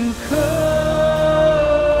is to come.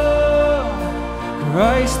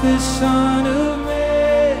 Christ the Son of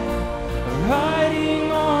Man,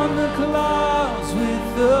 riding on the clouds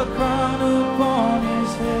with the crown upon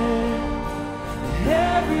his head. And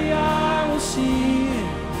every eye will see him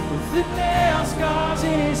with the nail scars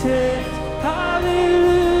in his head.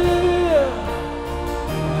 Hallelujah,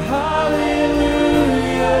 hallelujah.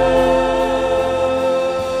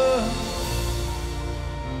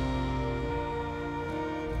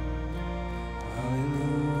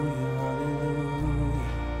 Hallelujah, hallelujah.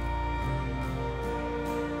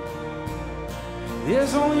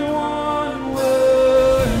 There's only one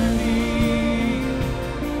worthy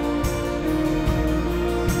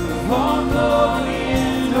of all glory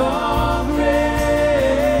and all praise.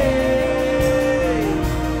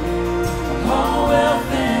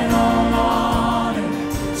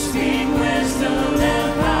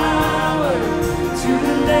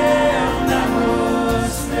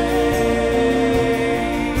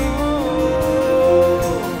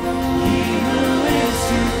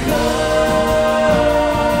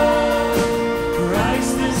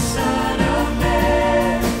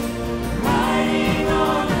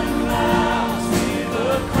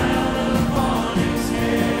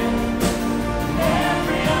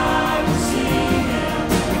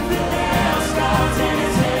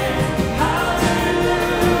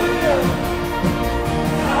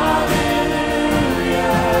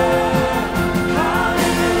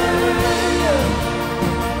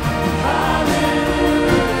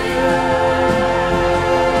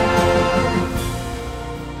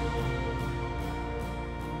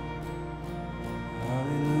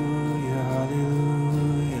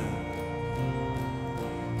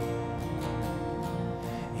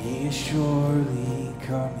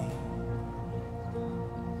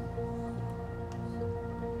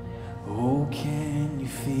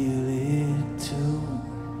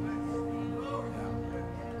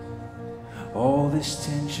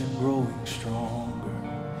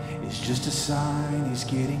 just a sign he's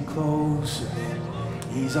getting closer.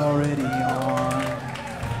 He's already on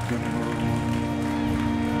the move.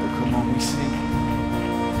 Oh, come on, we sing.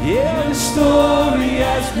 Yeah, the story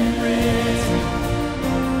has been written.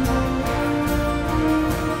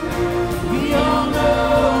 We all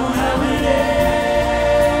know how it ends.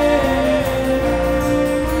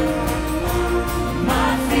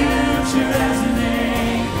 My future has an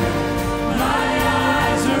anchor. My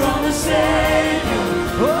eyes are on the Savior.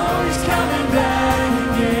 Oh, he's coming back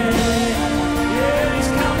again. Yeah, he's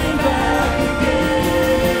coming back again.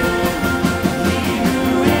 He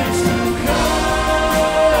who is to come,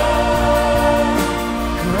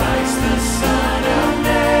 Christ the Son of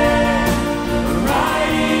Man,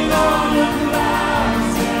 riding on the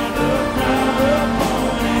clouds and the crown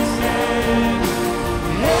upon his head.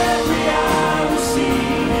 Every eye will see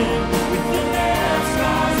him with the nail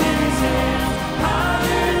scars in his hands.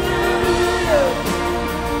 Hallelujah,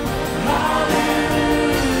 hallelujah.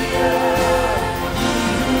 He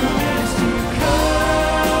who is to come,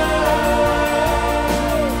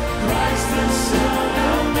 Christ the Son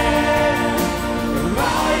of Man,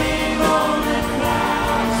 riding on the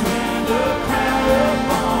clouds with the crown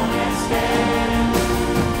upon his head.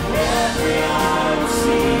 Every eye will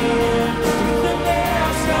see him with the nail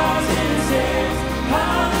scars in his hands.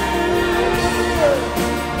 Hallelujah,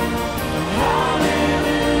 hallelujah,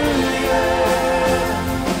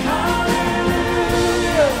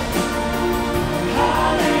 hallelujah,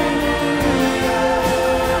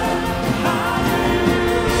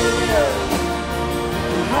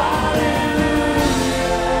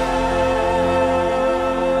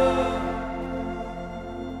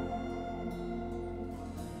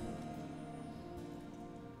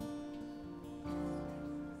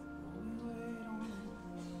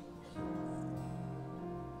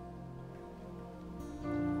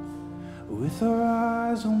 with our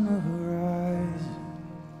eyes on the horizon.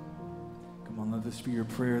 Come on, let this be your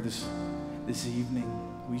prayer this evening.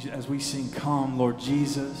 As we sing, "Come, Lord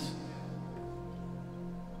Jesus."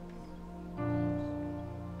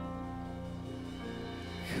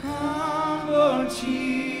 Come, Lord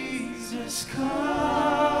Jesus,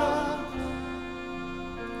 come.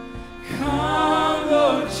 Come,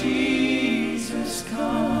 Lord Jesus,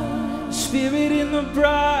 come. Spirit in the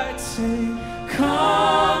bride, say,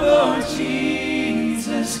 "Come, Lord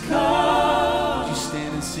Jesus, come." Would you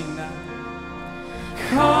stand and sing that?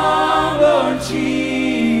 Come, Lord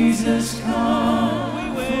Jesus, come. We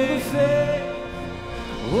wait for faith.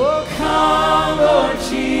 Oh, come, Lord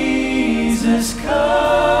Jesus, come.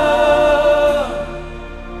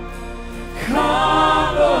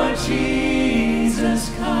 Come, Lord Jesus,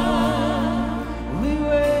 come. We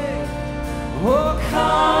wait. Oh,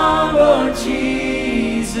 come, Lord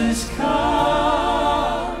Jesus,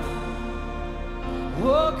 come.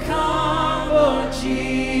 Oh, come, Lord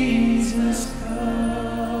Jesus, come.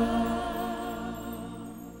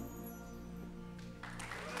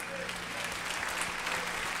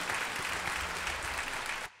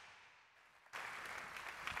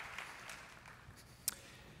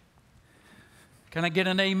 Can I get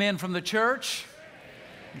an amen from the church?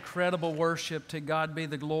 Incredible worship. To God be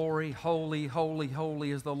the glory. Holy, holy,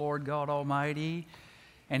 holy is the Lord God Almighty.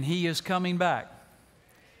 And He is coming back.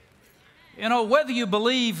 You know, whether you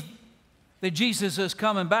believe that Jesus is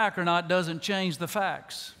coming back or not doesn't change the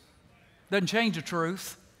facts. Doesn't change the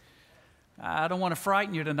truth. I don't want to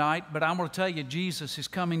frighten you tonight, but I'm going to tell you Jesus is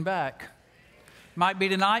coming back. Might be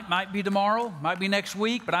tonight, might be tomorrow, might be next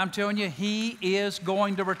week, but I'm telling you, He is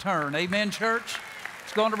going to return. Amen, church?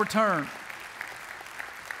 He's going to return.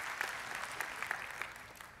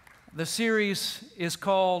 The series is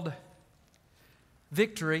called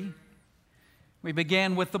Victory. We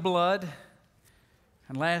began with the blood,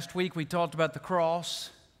 and last week we talked about the cross,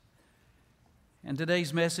 and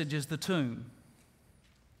today's message is the tomb.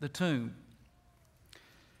 The tomb.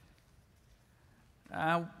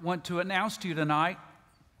 I want to announce to you tonight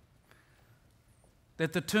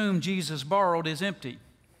that the tomb Jesus borrowed is empty.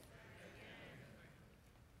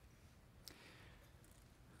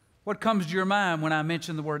 What comes to your mind when I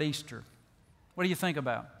mention the word Easter? What do you think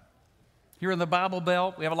about? Here in the Bible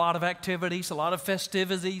Belt, we have a lot of activities, a lot of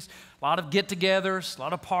festivities, a lot of get-togethers, a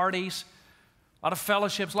lot of parties, a lot of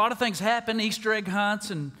fellowships, a lot of things happen, Easter egg hunts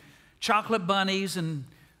and chocolate bunnies and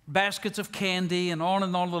baskets of candy and on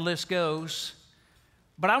the list goes.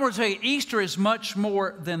 But I want to tell you, Easter is much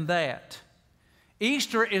more than that.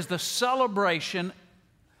 Easter is the celebration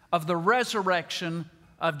of the resurrection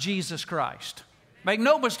of Jesus Christ. Make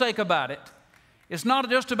no mistake about it. It's not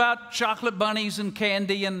just about chocolate bunnies and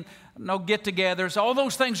candy and no get-togethers. All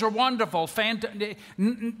those things are wonderful.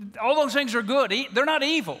 All those things are good. They're not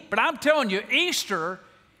evil. But I'm telling you, Easter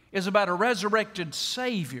is about a resurrected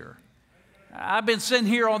Savior. I've been sitting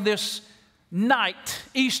here on this night,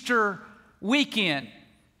 Easter weekend,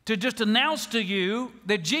 to just announce to you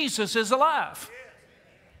that Jesus is alive.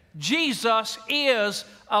 Jesus is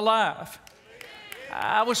alive.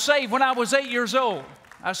 I was saved when I was 8 years old.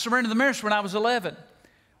 I surrendered the ministry when I was 11.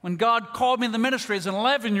 When God called me in the ministry as an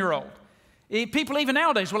 11-year-old. People even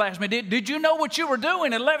nowadays will ask me, did you know what you were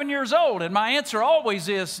doing at 11 years old? And my answer always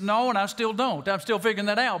is no, and I still don't. I'm still figuring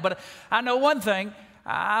that out. But I know one thing.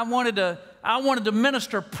 I wanted to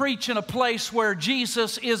minister, preach in a place where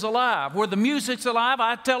Jesus is alive, where the music's alive.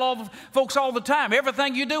 I tell all the folks all the time,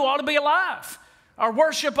 everything you do ought to be alive. Our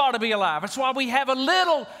worship ought to be alive. That's why we have a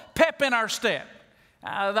little pep in our step.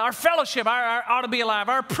 Our fellowship ought to be alive.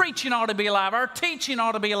 Our preaching ought to be alive. Our teaching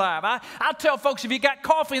ought to be alive. I tell folks, if you got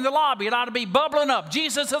coffee in the lobby, it ought to be bubbling up.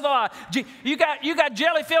 Jesus is alive. You got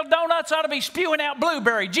jelly-filled donuts, ought to be spewing out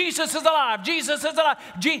blueberry. Jesus is alive. Jesus is alive.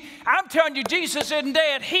 I'm telling you, Jesus isn't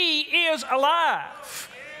dead. He is alive.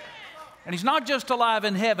 And He's not just alive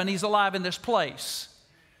in heaven. He's alive in this place.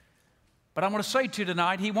 But I'm going to say to you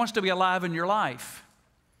tonight, He wants to be alive in your life.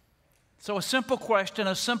 So a simple question,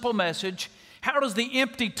 a simple message. How does the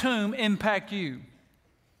empty tomb impact you?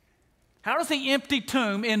 How does the empty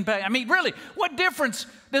tomb impact? I mean, really, what difference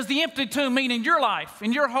does the empty tomb mean in your life,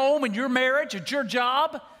 in your home, in your marriage, at your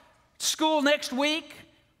job, school next week?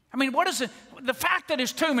 I mean, what is it? The fact that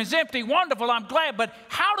His tomb is empty, wonderful, I'm glad, but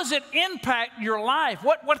how does it impact your life?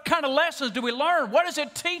 What kind of lessons do we learn? What does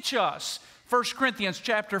it teach us? 1 Corinthians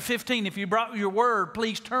chapter 15, if you brought your word,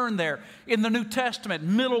 please turn there. In the New Testament,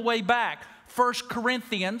 middle way back, 1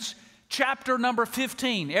 Corinthians chapter number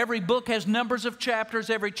 15. Every book has numbers of chapters.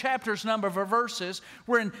 Every chapter's number of verses.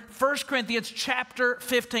 We're in 1 Corinthians chapter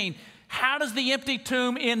 15. How does the empty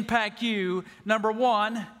tomb impact you? Number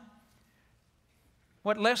one,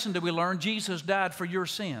 what lesson do we learn? Jesus died for your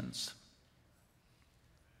sins.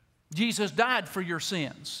 Jesus died for your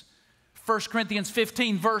sins. 1 Corinthians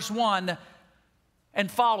 15, verse 1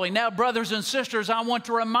 and following. Now, brothers and sisters, I want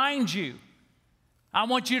to remind you. I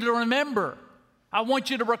want you to remember. I want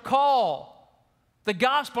you to recall the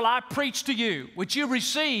gospel I preached to you, which you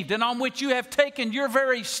received and on which you have taken your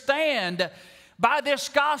very stand. By this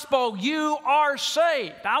gospel, you are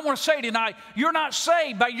saved. I want to say tonight, you're not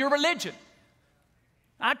saved by your religion.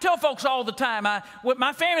 I tell folks all the time, with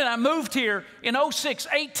my family and I moved here in 2006,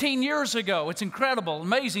 18 years ago. It's incredible,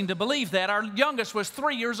 amazing to believe that. Our youngest was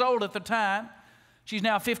 3 years old at the time. She's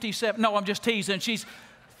now 57. No, I'm just teasing. She's,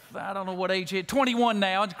 I don't know what age she is, 21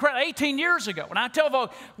 now. It's 18 years ago. And I tell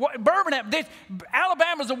folks,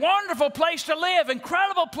 Alabama's a wonderful place to live,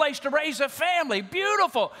 incredible place to raise a family,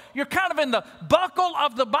 beautiful. You're kind of in the buckle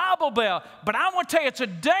of the Bible Belt. But I want to tell you, it's a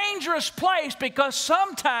dangerous place because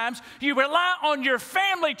sometimes you rely on your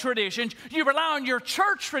family traditions, you rely on your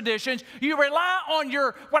church traditions, you rely on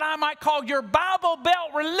your, what I might call your Bible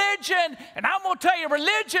Belt religion. And I'm going to tell you,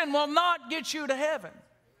 religion will not get you to heaven.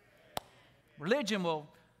 Religion will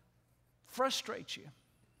frustrates you.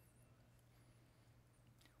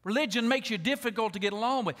 Religion makes you difficult to get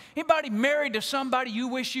along with. Anybody married to somebody you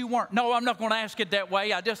wish you weren't? No, I'm not going to ask it that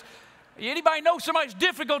way. Anybody know somebody's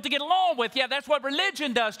difficult to get along with? Yeah, that's what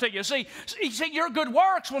religion does to you. See, your good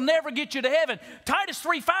works will never get you to heaven. Titus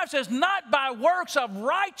 3:5 says, not by works of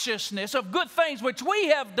righteousness, of good things which we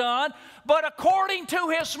have done, but according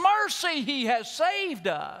to His mercy He has saved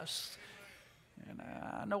us.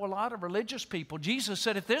 I know a lot of religious people. Jesus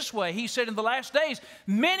said it this way. He said in the last days,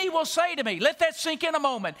 many will say to me, let that sink in a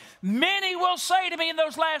moment. Many will say to me in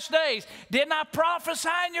those last days, didn't I prophesy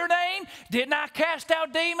in your name? Didn't I cast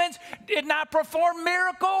out demons? Didn't I perform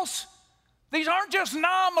miracles? These aren't just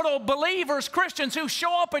nominal believers, Christians who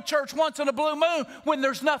show up at church once in a blue moon when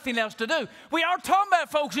there's nothing else to do. We aren't talking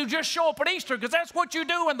about folks who just show up at Easter because that's what you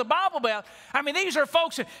do in the Bible Belt. I mean, these are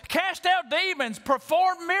folks that cast out demons,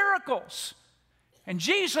 perform miracles. And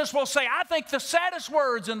Jesus will say, I think the saddest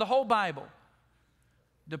words in the whole Bible,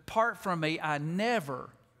 depart from me, I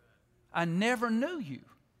never knew you.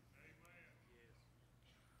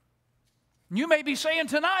 You may be saying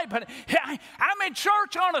tonight, but I'm in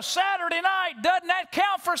church on a Saturday night. Doesn't that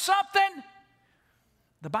count for something?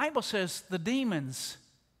 The Bible says the demons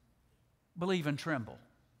believe and tremble.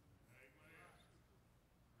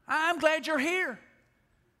 I'm glad you're here.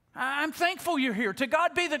 I'm thankful you're here. To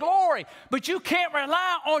God be the glory. But you can't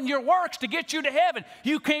rely on your works to get you to heaven.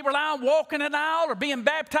 You can't rely on walking an aisle or being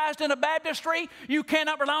baptized in a baptistry. You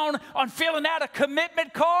cannot rely on filling out a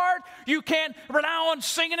commitment card. You can't rely on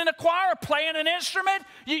singing in a choir, playing an instrument.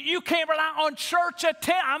 You can't rely on church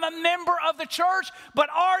attendance. I'm a member of the church, but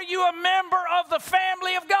are you a member of the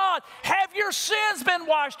family of God? Have your sins been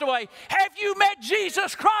washed away? Have you met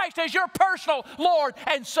Jesus Christ as your personal Lord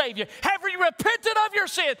and Savior? Have you repented of your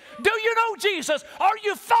sin? Do you know Jesus? Are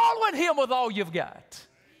you following Him with all you've got?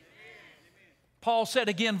 Paul said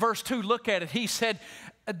again, verse 2, look at it. He said,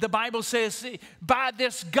 the Bible says, by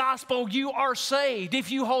this gospel you are saved,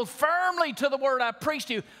 if you hold firmly to the word I preached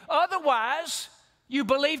to you. Otherwise, you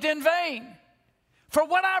believed in vain. For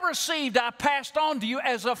what I received, I passed on to you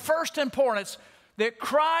as of first importance, that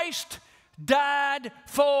Christ died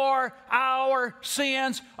for our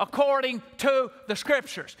sins according to the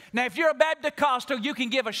Scriptures. Now, if you're a Baptist, you can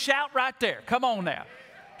give a shout right there. Come on now.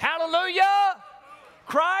 Hallelujah.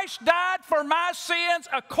 Christ died for my sins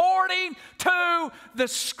according to the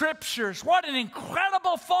Scriptures. What an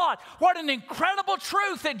incredible thought. What an incredible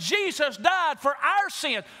truth that Jesus died for our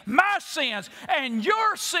sins, my sins, and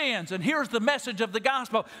your sins. And here's the message of the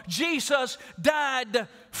gospel. Jesus died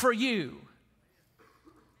for you.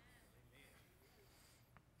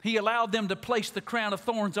 He allowed them to place the crown of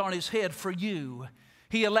thorns on His head for you.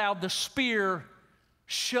 He allowed the spear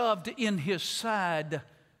shoved in His side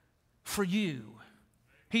for you.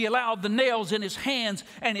 He allowed the nails in His hands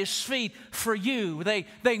and His feet for you.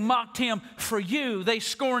 They mocked Him for you. They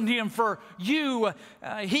scorned Him for you.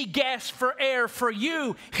 He gasped for air for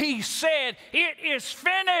you. He said, "It is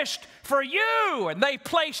finished," for you. And they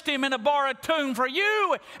placed Him in a borrowed tomb for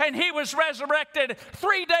you. And He was resurrected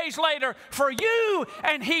 3 days later for you.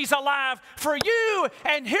 And He's alive for you.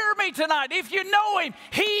 And hear me tonight. If you know Him,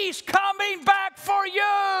 He's coming back for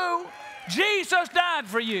you. Jesus died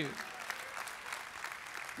for you.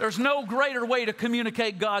 There's no greater way to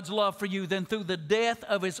communicate God's love for you than through the death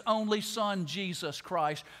of His only Son, Jesus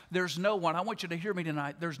Christ. There's no one, I want you to hear me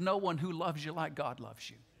tonight, there's no one who loves you like God loves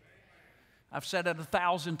you. I've said it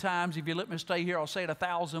 1,000 times. If you let me stay here, I'll say it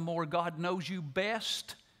 1,000 more. God knows you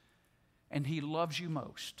best, and He loves you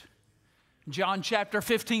most. John chapter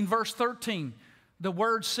 15, verse 13, the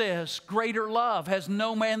Word says, greater love has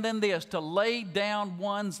no man than this, to lay down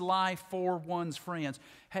one's life for one's friends.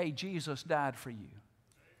 Hey, Jesus died for you.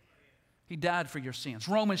 He died for your sins.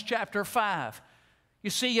 Romans chapter 5. You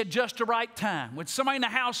see, at just the right time. Would somebody in the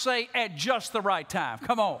house say, at just the right time?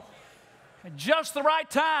 Come on. At just the right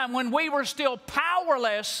time, when we were still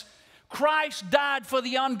powerless, Christ died for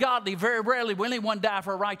the ungodly. Very rarely will anyone die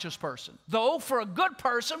for a righteous person. Though for a good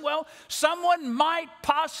person, well, someone might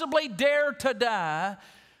possibly dare to die.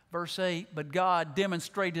 Verse 8, but God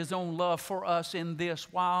demonstrated His own love for us in this,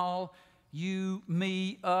 while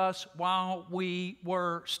while we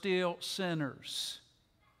were still sinners,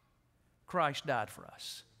 Christ died for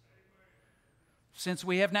us. Since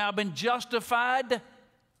we have now been justified,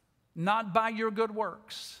 not by your good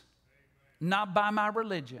works, not by my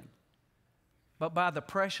religion, but by the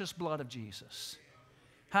precious blood of Jesus,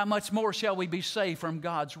 how much more shall we be saved from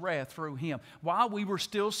God's wrath through Him? While we were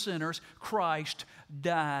still sinners, Christ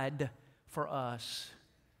died for us.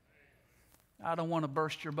 I don't want to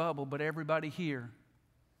burst your bubble, but everybody here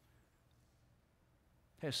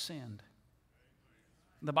has sinned.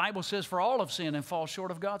 The Bible says, for all have sinned and fall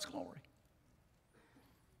short of God's glory.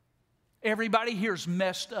 Everybody here's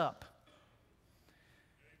messed up.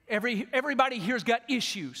 Everybody here's got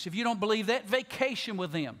issues. If you don't believe that, vacation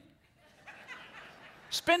with them.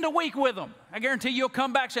 Spend a week with them. I guarantee you'll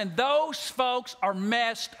come back saying, those folks are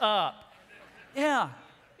messed up. Yeah,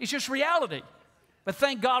 it's just reality. But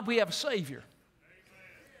thank God we have a Savior.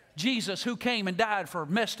 Jesus, who came and died for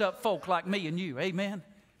messed up folk like me and you. Amen.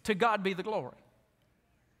 To God be the glory.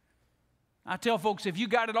 I tell folks, if you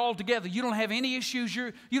got it all together, you don't have any issues,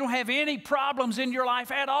 you don't have any problems in your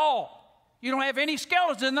life at all. You don't have any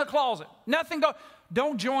skeletons in the closet. Nothing.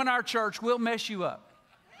 Don't join our church. We'll mess you up.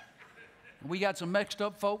 We got some mixed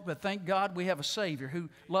up folk, but thank God we have a Savior who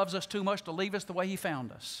loves us too much to leave us the way He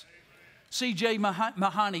found us. C.J.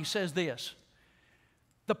 Mahoney says this: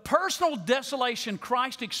 the personal desolation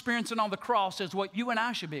Christ experiencing on the cross is what you and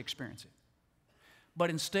I should be experiencing. But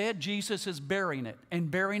instead, Jesus is bearing it, and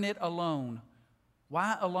bearing it alone.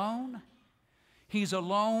 Why alone? He's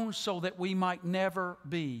alone so that we might never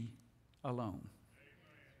be alone.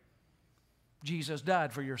 Jesus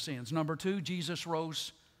died for your sins. Number 2, Jesus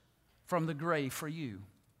rose from the grave for you.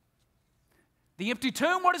 The empty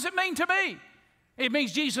tomb, what does it mean to me? It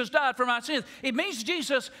means Jesus died for my sins. It means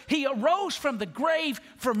Jesus, He arose from the grave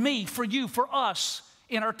for me, for you, for us.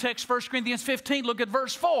 in our text, 1 Corinthians 15, look at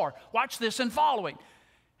verse 4. Watch this and following.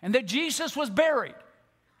 And that Jesus was buried,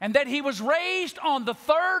 and that he was raised on the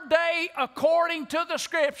third day according to the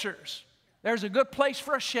Scriptures. There's a good place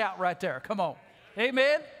for a shout right there. Come on.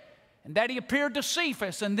 Amen. And that he appeared to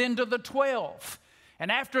Cephas and then to the 12.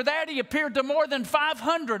 And after that, he appeared to more than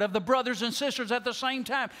 500 of the brothers and sisters at the same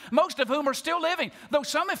time, most of whom are still living, though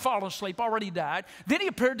some have fallen asleep, already died. Then he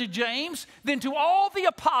appeared to James, then to all the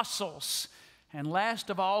apostles. And last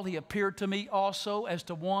of all, he appeared to me also as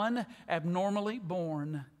to one abnormally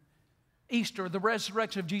born. Easter, the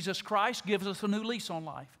resurrection of Jesus Christ, gives us a new lease on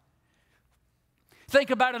life. Think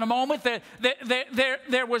about it a moment that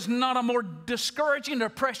there was not a more discouraging,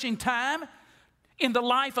 depressing time in the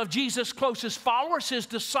life of Jesus' closest followers, his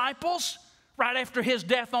disciples, right after his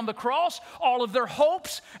death on the cross. All of their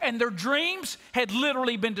hopes and their dreams had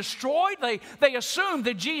literally been destroyed. They assumed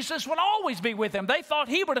that Jesus would always be with them. They thought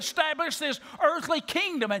he would establish this earthly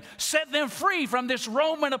kingdom and set them free from this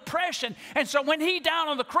Roman oppression. And so when he died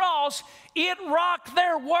on the cross, it rocked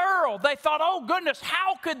their world. They thought, oh goodness,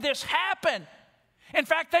 how could this happen? In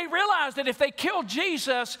fact, they realized that if they killed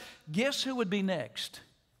Jesus, guess who would be next?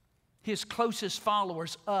 His closest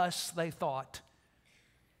followers, us, they thought.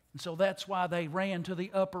 And so that's why they ran to the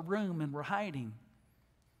upper room and were hiding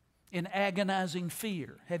in agonizing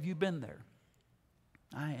fear. Have you been there?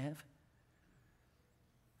 I have.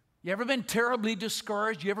 You ever been terribly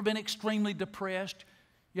discouraged? You ever been extremely depressed?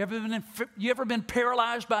 You ever been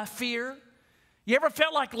paralyzed by fear? You ever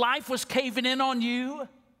felt like life was caving in on you?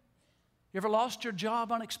 You ever lost your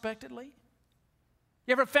job unexpectedly?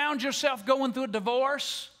 You ever found yourself going through a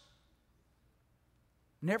divorce?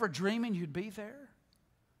 Never dreaming you'd be there?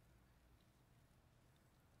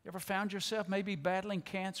 You ever found yourself maybe battling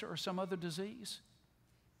cancer or some other disease?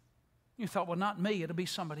 You thought, well, not me, it'll be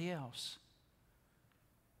somebody else.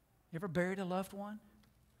 You ever buried a loved one?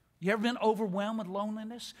 You ever been overwhelmed with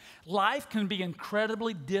loneliness? Life can be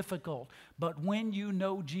incredibly difficult, but when you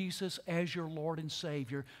know Jesus as your Lord and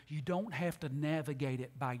Savior, you don't have to navigate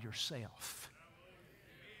it by yourself.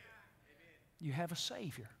 You have a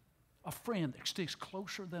Savior, a friend that sticks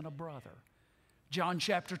closer than a brother. John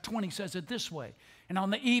chapter 20 says it this way. And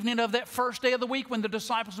on the evening of that first day of the week, when the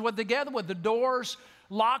disciples were together with the doors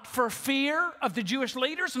locked for fear of the Jewish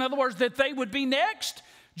leaders, in other words, that they would be next,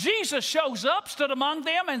 Jesus shows up, stood among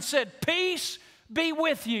them, and said, "Peace be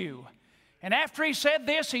with you." And after he said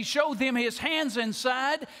this, he showed them his hands and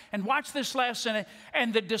side. And watch this last sentence.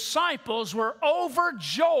 And the disciples were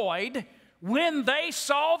overjoyed when they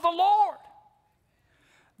saw the Lord.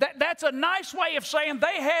 That's a nice way of saying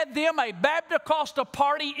they had them a Baptist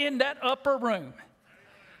party in that upper room.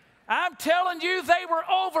 I'm telling you, they were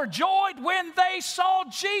overjoyed when they saw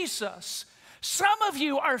Jesus. Some of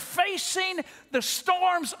you are facing the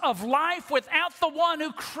storms of life without the one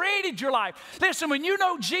who created your life. Listen, when you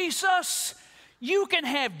know Jesus, you can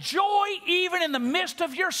have joy even in the midst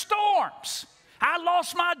of your storms. I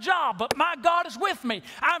lost my job, but my God is with me.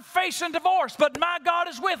 I'm facing divorce, but my God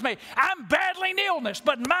is with me. I'm battling illness,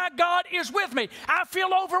 but my God is with me. I feel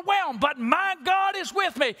overwhelmed, but my God is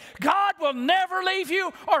with me. God will never leave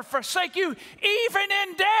you or forsake you, even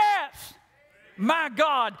in death. My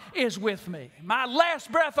God is with me. My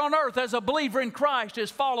last breath on earth as a believer in Christ is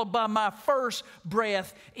followed by my first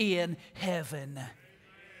breath in heaven.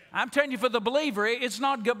 I'm telling you, for the believer, it's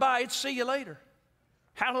not goodbye, it's see you later.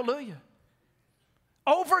 Hallelujah.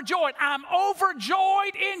 Overjoyed. I'm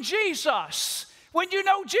overjoyed in Jesus. When you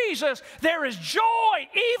know Jesus, there is joy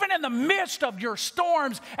even in the midst of your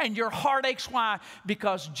storms and your heartaches. Why?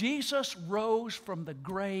 Because Jesus rose from the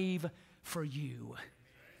grave for you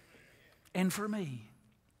and for me.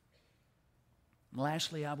 And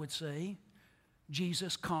lastly, I would say,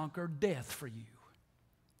 Jesus conquered death for you.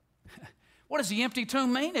 What does the empty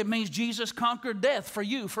tomb mean? It means Jesus conquered death for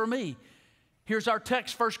you, for me. Here's our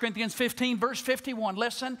text, 1 Corinthians 15, verse 51.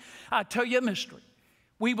 Listen, I tell you a mystery.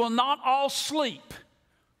 We will not all sleep.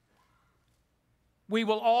 We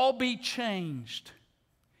will all be changed.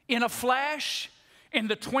 In a flash, in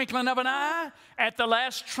the twinkling of an eye, at the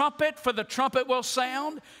last trumpet, for the trumpet will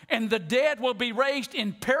sound, and the dead will be raised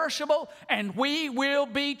imperishable, and we will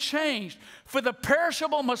be changed. For the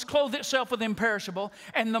perishable must clothe itself with imperishable,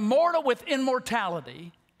 and the mortal with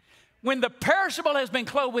immortality. When the perishable has been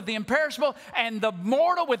clothed with the imperishable and the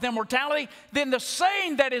mortal with immortality, then the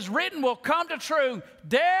saying that is written will come to true.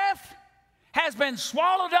 Death has been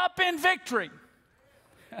swallowed up in victory.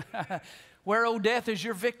 Where, O death, is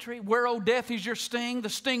your victory? Where, O death, is your sting? The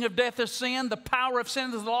sting of death is sin. The power of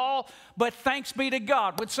sin is the law. But thanks be to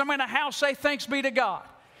God. Would someone in the house say thanks be to God?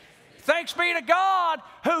 Thanks be to God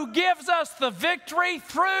who gives us the victory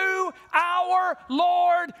through our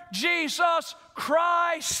Lord Jesus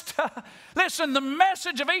Christ. Listen, the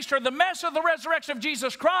message of Easter, the message of the resurrection of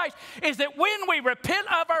Jesus Christ is that when we repent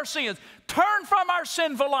of our sins, turn from our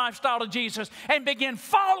sinful lifestyle to Jesus, and begin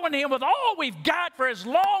following Him with all we've got for as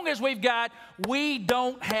long as we've got, we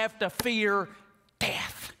don't have to fear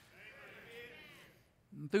death.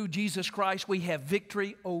 Through Jesus Christ, we have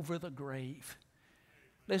victory over the grave.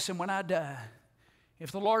 Listen, when I die,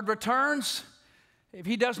 if the Lord returns, if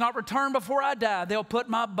He does not return before I die, they'll put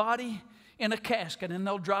my body in a casket and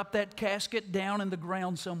they'll drop that casket down in the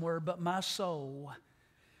ground somewhere, but my soul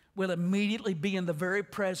will immediately be in the very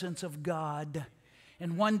presence of God.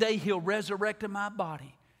 And one day He'll resurrect my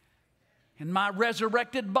body. And my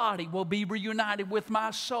resurrected body will be reunited with my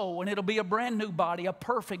soul, and it'll be a brand new body, a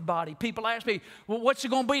perfect body. People ask me, well, what's it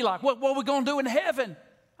going to be like? What are we going to do in heaven?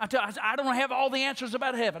 I don't have all the answers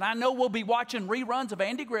about heaven. I know we'll be watching reruns of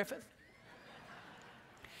Andy Griffith.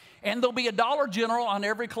 And there'll be a Dollar General on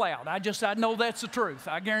every cloud. I know that's the truth.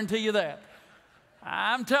 I guarantee you that.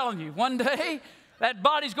 I'm telling you, one day that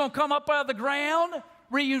body's going to come up out of the ground,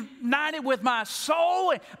 reunited with my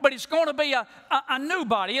soul, but it's going to be a new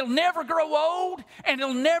body. It'll never grow old, and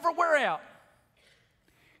it'll never wear out.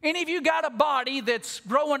 Any of you got a body that's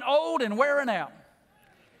growing old and wearing out?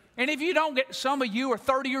 And if you don't get, some of you are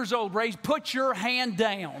 30 years old, put your hand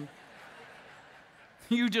down.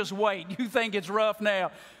 You just wait. You think it's rough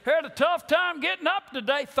now. Had a tough time getting up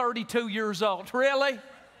today, 32 years old. Really?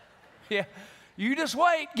 Yeah. You just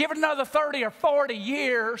wait. Give it another 30 or 40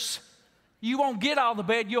 years. You won't get out of the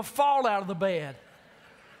bed. You'll fall out of the bed.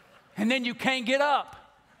 And then you can't get up.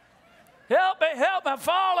 Help me, I'm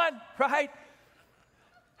falling. Right?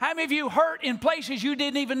 How many of you hurt in places you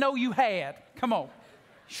didn't even know you had? Come on.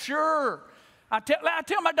 Sure. I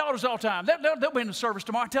tell my daughters all the time. They'll be in the service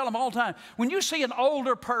tomorrow. I tell them all the time. When you see an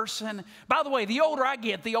older person, by the way, the older I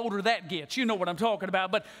get, the older that gets. You know what I'm talking about.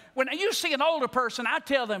 But when you see an older person, I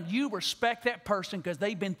tell them, you respect that person because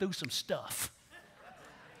they've been through some stuff.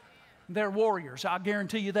 They're warriors. I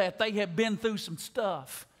guarantee you that. They have been through some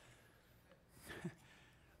stuff.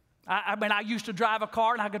 I used to drive a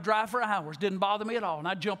car, and I could drive for hours. Didn't bother me at all. And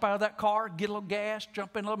I'd jump out of that car, get a little gas,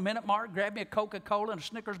 jump in a little Minute Mark, grab me a Coca-Cola and a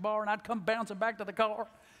Snickers bar, and I'd come bouncing back to the car.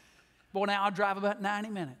 Boy, now I drive about 90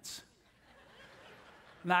 minutes.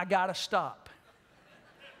 And I got to stop.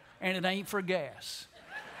 And it ain't for gas.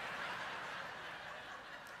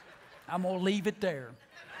 I'm going to leave it there.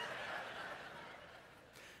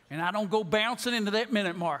 And I don't go bouncing into that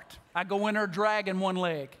Minute Mark. I go in there dragging one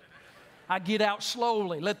leg. I get out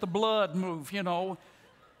slowly, let the blood move, you know.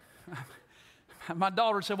 My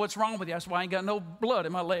daughter said, what's wrong with you? I said, well, I ain't got no blood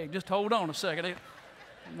in my leg. Just hold on a second.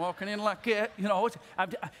 I'm walking in like that, you know.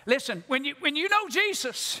 Listen, when you know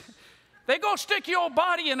Jesus, they're going to stick your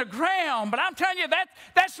body in the ground. But I'm telling you,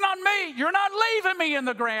 that's not me. You're not leaving me in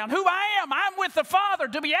the ground. Who I am, I'm with the Father.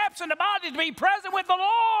 To be absent in the body, to be present with the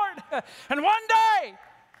Lord. And one day,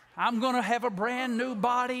 I'm going to have a brand new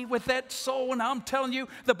body with that soul, and I'm telling you,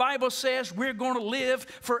 the Bible says we're going to live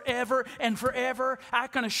forever and forever. I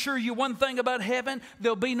can assure you one thing about heaven,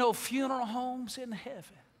 there'll be no funeral homes in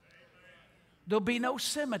heaven. There'll be no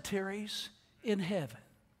cemeteries in heaven.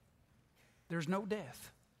 There's no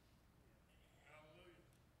death.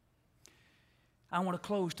 I want to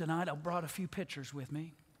close tonight. I brought a few pictures with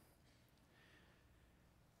me.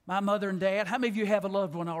 My mother and dad, how many of you have a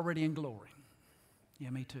loved one already in glory? Yeah,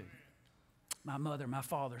 me too. My mother, my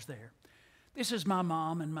father's there. This is my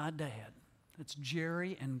mom and my dad. It's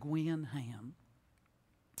Jerry and Gwen Ham.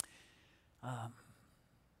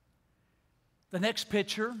 The next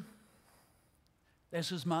picture,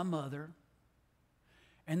 this is my mother.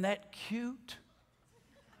 And that cute,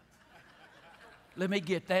 let me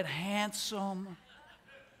get that handsome,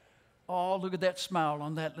 oh, look at that smile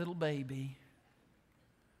on that little baby.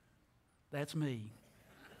 That's me.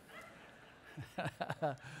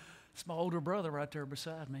 It's my older brother right there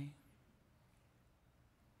beside me.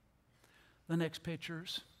 The next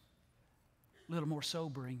picture's a little more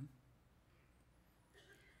sobering.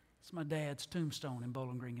 It's my dad's tombstone in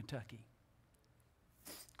Bowling Green, Kentucky.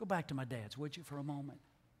 Go back to my dad's, would you, for a moment?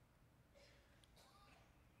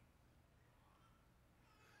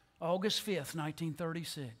 August 5th,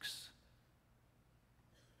 1936.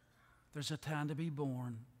 There's a time to be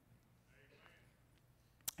born.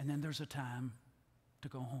 And then there's a time to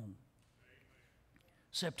go home.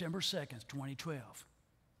 September 2nd, 2012.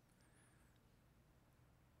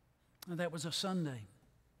 And that was a Sunday.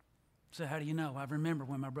 So how do you know? I remember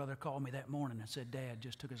when my brother called me that morning and said, Dad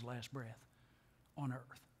just took his last breath on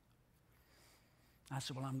earth. I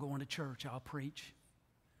said, well, I'm going to church. I'll preach.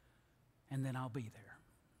 and then I'll be there.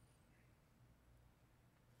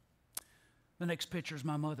 The next picture is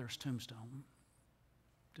my mother's tombstone.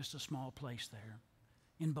 Just a small place there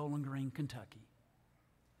in Bowling Green, Kentucky.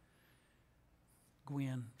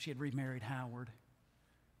 Gwen, she had remarried Howard.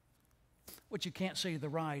 What you can't see to the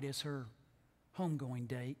right is her homegoing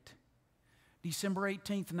date. December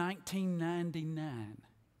 18th, 1999.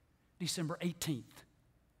 December 18th,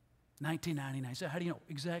 1999. So how do you know?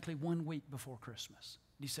 Exactly 1 week before Christmas.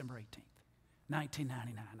 December 18th,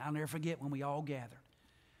 1999. I'll never forget when we all gathered.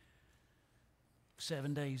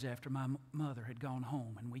 7 days after my mother had gone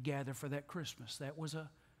home, and we gathered for that Christmas. That was a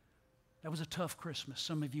tough Christmas.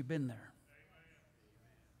 Some of you have been there.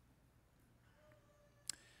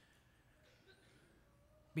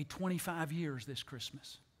 Be 25 years this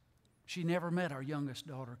Christmas. She never met our youngest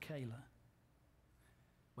daughter, Kayla,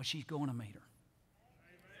 but she's going to meet her.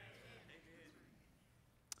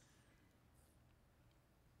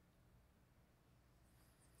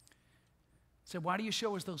 So why do you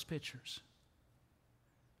show us those pictures?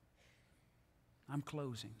 I'm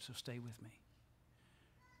closing, so stay with me.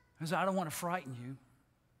 Because I don't want to frighten you,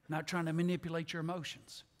 not trying to manipulate your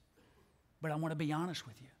emotions, but I want to be honest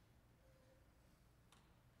with you.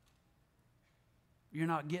 You're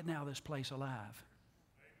not getting out of this place alive.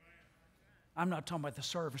 I'm not talking about the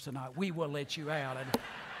service tonight. We will let you out.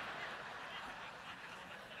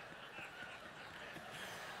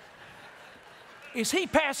 Is he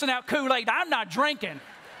passing out Kool-Aid? I'm not drinking.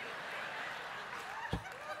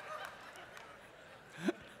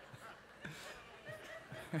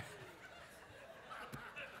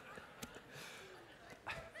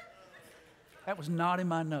 That was not in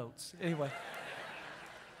my notes. Anyway.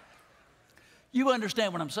 You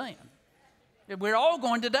understand what I'm saying. We're all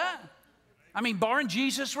going to die. I mean, barring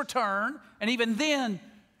Jesus' return, and even then,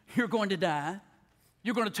 you're going to die.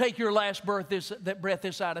 You're going to take your last breath this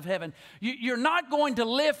side of heaven. You're not going to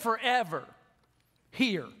live forever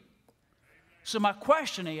here. So my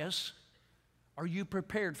question is, are you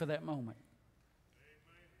prepared for that moment?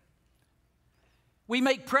 We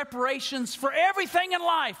make preparations for everything in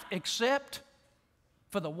life except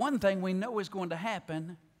for the one thing we know is going to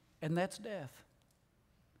happen, and that's death.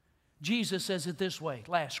 Jesus says it this way.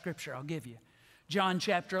 Last scripture I'll give you. John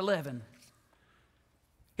chapter 11.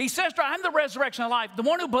 He says, I'm the resurrection of life. The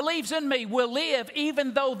one who believes in me will live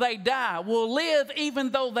even though they die. Will live even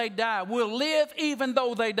though they die. Will live even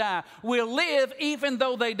though they die. Will live even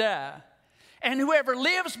though they die. And whoever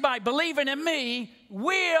lives by believing in me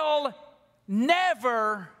will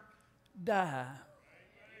never die.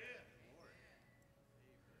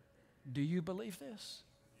 Do you believe this?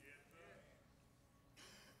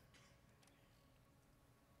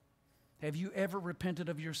 Have you ever repented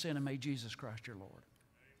of your sin and made Jesus Christ your Lord?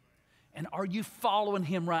 And are you following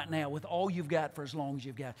Him right now with all you've got for as long as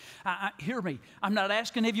you've got? Hear me. I'm not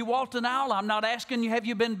asking, have you walked an aisle? I'm not asking, have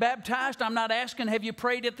you been baptized? I'm not asking, have you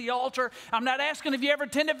prayed at the altar? I'm not asking, have you ever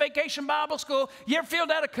attended Vacation Bible School? You ever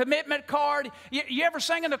filled out a commitment card? You ever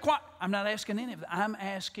sang in the choir? I'm not asking any of that. I'm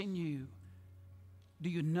asking you. Do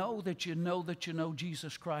you know that you know that you know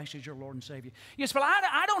Jesus Christ is your Lord and Savior? Yes, but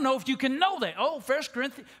I don't know if you can know that. Oh, 1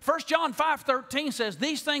 John 5:13 says,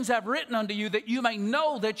 these things I've written unto you that you may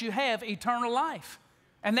know that you have eternal life.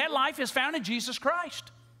 And that life is found in Jesus Christ.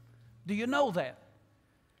 Do you know that?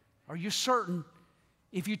 Are you certain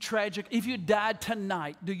if you died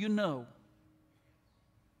tonight, do you know?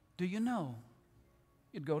 Do you know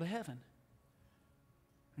you'd go to heaven?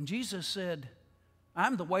 And Jesus said,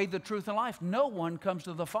 I'm the way, the truth, and life. No one comes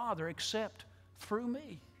to the Father except through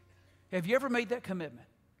me. Have you ever made that commitment?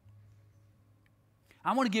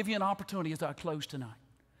 I want to give you an opportunity as I close tonight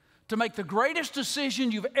to make the greatest decision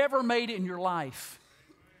you've ever made in your life.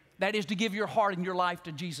 That is to give your heart and your life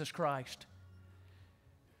to Jesus Christ.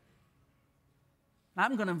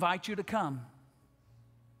 I'm going to invite you to come.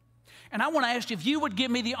 And I want to ask you if you would give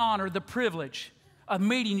me the honor, the privilege of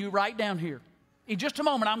meeting you right down here. In just a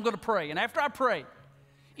moment, I'm going to pray. And after I pray,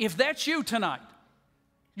 if that's you tonight,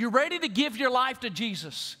 you're ready to give your life to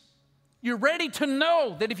Jesus. You're ready to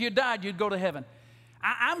know that if you died, you'd go to heaven.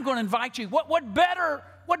 I'm going to invite you. What better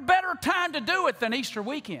time to do it than Easter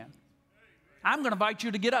weekend? I'm going to invite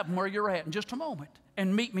you to get up from where you're at in just a moment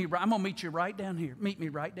and meet me. I'm going to meet you right down here. Meet me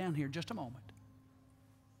right down here in just a moment.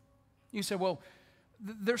 You say, well,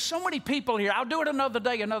 there's so many people here. I'll do it another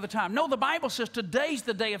day, another time. No, the Bible says today's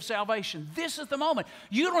the day of salvation. This is the moment.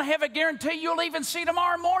 You don't have a guarantee you'll even see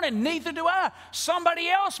tomorrow morning. Neither do I. Somebody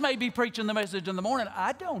else may be preaching the message in the morning.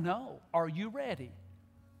 I don't know. Are you ready?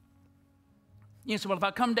 You say, well, if I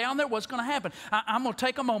come down there, what's going to happen? I'm going to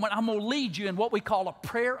take a moment. I'm going to lead you in what we call a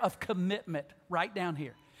prayer of commitment right down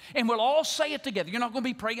here. And we'll all say it together. You're not going to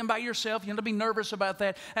be praying by yourself. You're not going to be nervous about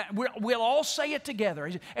that. We'll all say it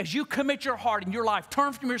together. As you commit your heart and your life,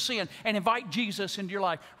 turn from your sin and invite Jesus into your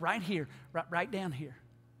life right here, right down here.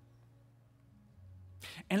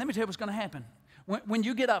 And let me tell you what's going to happen. When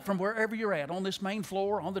you get up from wherever you're at, on this main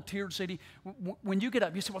floor, on the tiered city, when you get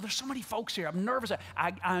up, you say, well, there's so many folks here. I'm nervous.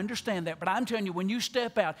 I understand that. But I'm telling you, when you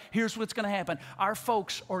step out, here's what's going to happen. Our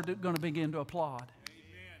folks are going to begin to applaud.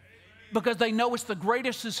 Because they know it's the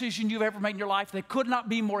greatest decision you've ever made in your life. They could not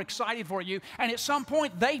be more excited for you. And at some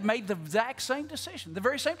point, they made the exact same decision, the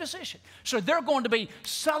very same decision. So they're going to be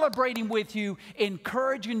celebrating with you,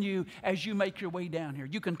 encouraging you as you make your way down here.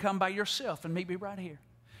 You can come by yourself and meet me right here.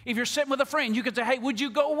 If you're sitting with a friend, you can say, hey, would you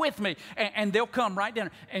go with me? And they'll come right down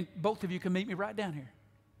here. And both of you can meet me right down here.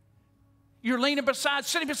 You're sitting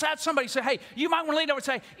beside somebody, say, hey, you might want to lean over and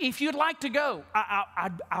say, if you'd like to go,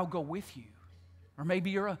 I'll go with you. Or maybe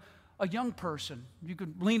you're a young person. You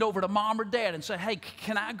could lean over to mom or dad and say, hey,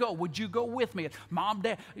 can I go? Would you go with me? Mom,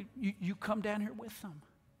 dad, you come down here with them.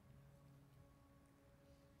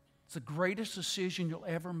 It's the greatest decision you'll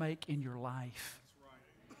ever make in your life.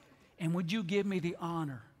 And would you give me the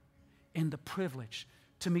honor and the privilege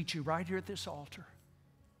to meet you right here at this altar?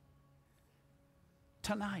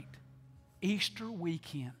 Tonight, Easter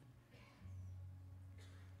weekend,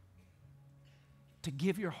 to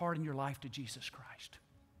give your heart and your life to Jesus Christ.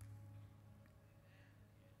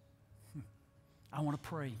 I want to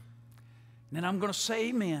pray. And then I'm going to say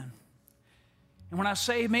amen. And when I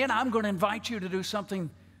say amen, I'm going to invite you to do something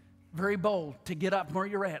very bold, to get up where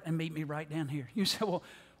you're at and meet me right down here. You say, well,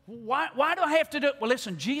 why do I have to do it? Well,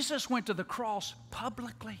 listen, Jesus went to the cross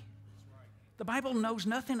publicly. The Bible knows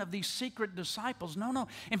nothing of these secret disciples. No.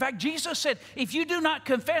 In fact, Jesus said, if you do not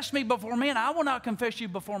confess me before men, I will not confess you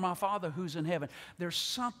before my Father who's in heaven. There's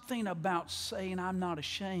something about saying I'm not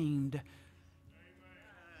ashamed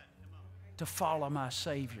to follow my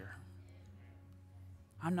Savior.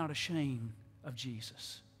 I'm not ashamed of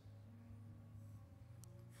Jesus.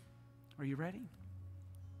 Are you ready?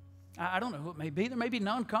 I don't know who it may be. There may be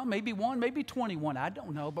none come, maybe one, maybe 21. I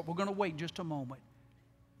don't know, but we're going to wait just a moment.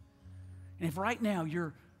 And if right now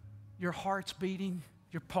your heart's beating,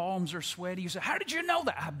 your palms are sweaty, you say, how did you know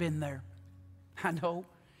that? I've been there. I know.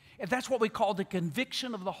 If that's what we call the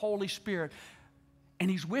conviction of the Holy Spirit. And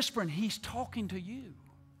He's whispering, He's talking to you.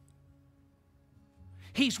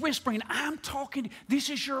 He's whispering, I'm talking. This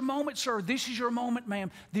is your moment, sir. This is your moment,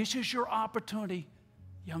 ma'am. This is your opportunity,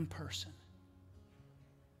 young person.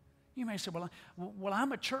 You may say, well,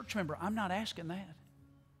 I'm a church member. I'm not asking that.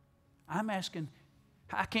 I'm asking,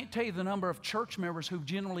 I can't tell you the number of church members who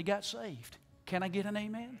generally got saved. Can I get an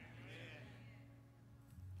amen?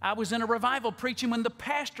 I was in a revival preaching when the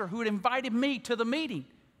pastor who had invited me to the meeting,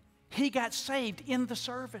 he got saved in the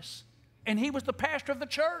service. And he was the pastor of the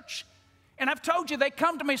church. And I've told you, they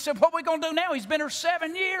come to me and said, what are we going to do now? He's been here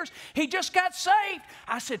 7 years. He just got saved.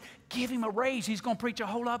 I said, give him a raise. He's going to preach a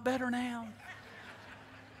whole lot better now.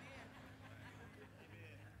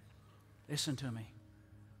 Listen to me.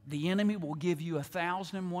 The enemy will give you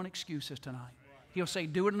 1,001 excuses tonight. He'll say,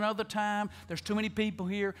 do it another time. There's too many people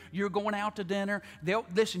here. You're going out to dinner.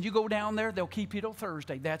 Listen, you go down there, they'll keep you till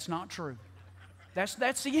Thursday. That's not true.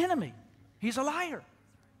 That's the enemy. He's a liar.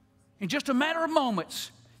 In just a matter of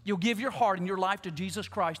moments, you'll give your heart and your life to Jesus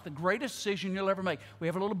Christ, the greatest decision you'll ever make. We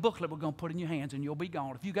have a little booklet we're going to put in your hands, and you'll be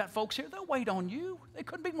gone. If you got folks here, they'll wait on you. They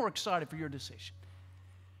couldn't be more excited for your decision.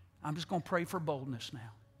 I'm just going to pray for boldness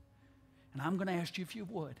now. And I'm going to ask you if you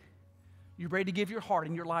would. You ready to give your heart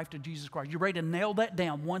and your life to Jesus Christ? You ready to nail that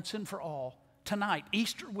down once and for all? Tonight,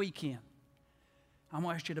 Easter weekend, I'm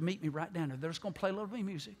going to ask you to meet me right down there. They're just going to play a little bit of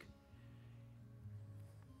music.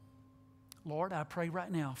 Lord, I pray right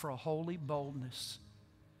now for a holy boldness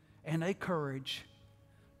and a courage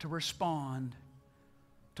to respond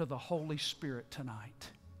to the Holy Spirit tonight.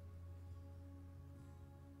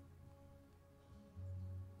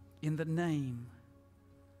 In the name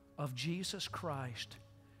of Jesus Christ,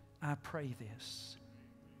 I pray this.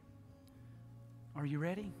 Are you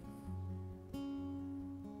ready?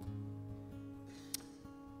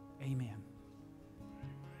 Amen.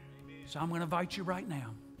 So I'm going to invite you right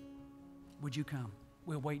now. Would you come?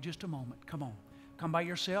 We'll wait just a moment. Come on. Come by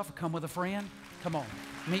yourself or come with a friend. Come on.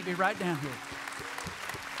 Meet me right down here.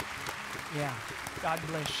 Yeah. God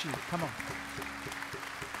bless you. Come on.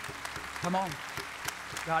 Come on.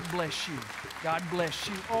 God bless you. God bless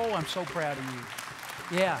you. Oh, I'm so proud of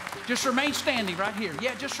you. Yeah. Just remain standing right here.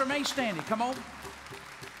 Yeah, just remain standing. Come on.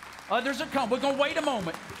 Others that come. We're going to wait a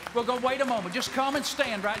moment. We're going to wait a moment. Just come and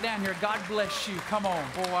stand right down here. God bless you. Come on.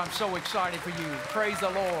 Boy, I'm so excited for you. Praise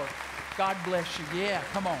the Lord. God bless you. Yeah,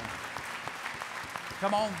 come on.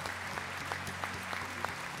 Come on.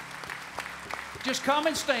 Just come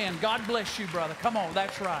and stand. God bless you, brother. Come on,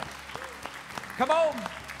 that's right. Come on.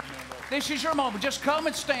 This is your moment. Just come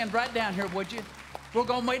and stand right down here, would you? We're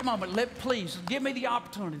going to wait a moment. Please, give me the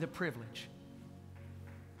opportunity, the privilege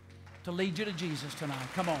to lead you to Jesus tonight.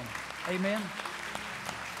 Come on. Amen.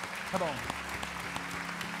 Come on.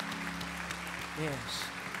 Yes.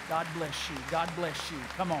 God bless you. God bless you.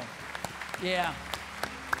 Come on. Yeah.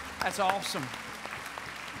 That's awesome.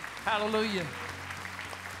 Hallelujah.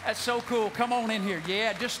 That's so cool. Come on in here.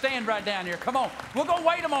 Yeah, just stand right down here. Come on. We're going to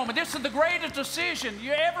wait a moment. This is the greatest decision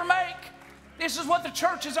you ever make. This is what the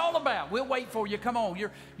church is all about. We'll wait for you. Come on.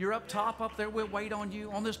 You're up top up there. We'll wait on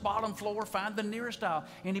you. On this bottom floor, find the nearest aisle.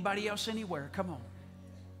 Anybody else anywhere? Come on.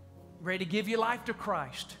 Ready to give your life to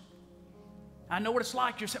Christ. I know what it's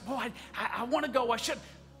like. You're saying, boy, I want to go. I should.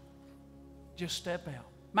 Just step out.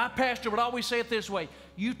 My pastor would always say it this way.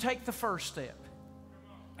 You take the first step,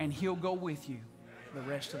 and he'll go with you the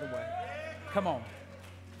rest of the way. Come on.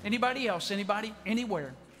 Anybody else? Anybody?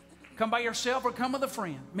 Anywhere? Come by yourself or come with a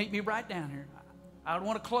friend. Meet me right down here. I don't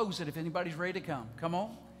want to close it if anybody's ready to come. Come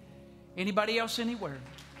on. Anybody else anywhere?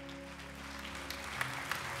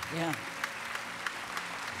 Yeah.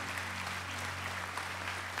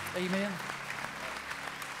 Amen.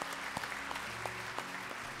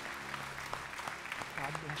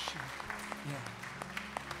 God bless you. Yeah.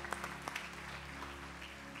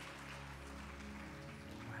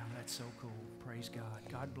 Wow, that's so cool. Praise God.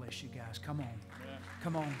 God bless you guys. Come on.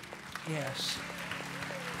 Come on. Yes.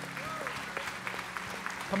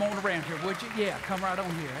 Come on around here, would you? Yeah, come right on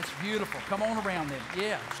here. That's beautiful. Come on around then.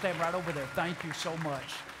 Yeah, stand right over there. Thank you so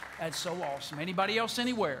much. That's so awesome. Anybody else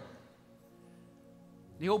anywhere?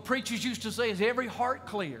 The old preachers used to say, is every heart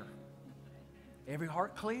clear? Every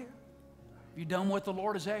heart clear? Have you done what the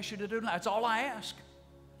Lord has asked you to do? That's all I ask.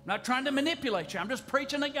 I'm not trying to manipulate you. I'm just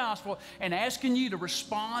preaching the gospel and asking you to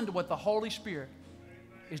respond to what the Holy Spirit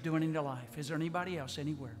is doing in your life. Is there anybody else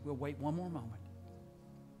anywhere? We'll wait one more moment.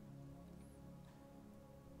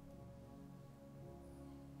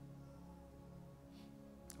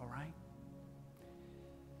 All right.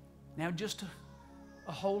 Now just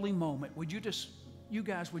a holy moment. Would you just, you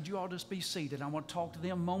guys, would you all just be seated? I want to talk to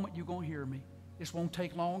them a moment. You're going to hear me. This won't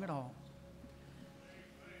take long at all.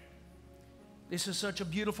 This is such a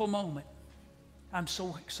beautiful moment. I'm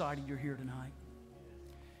so excited you're here tonight.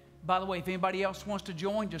 By the way, if anybody else wants to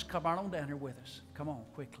join, just come right on down here with us. Come on,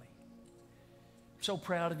 quickly. I'm so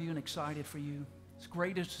proud of you and excited for you. It's the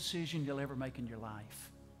greatest decision you'll ever make in your life.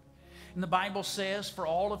 And the Bible says, for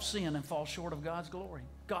all have sinned and fall short of God's glory.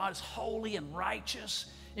 God is holy and righteous.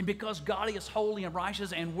 And because God is holy and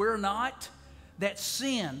righteous and we're not, that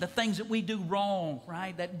sin, the things that we do wrong,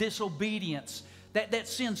 right? That disobedience, that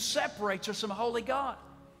sin separates us from a holy God.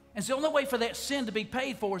 And so the only way for that sin to be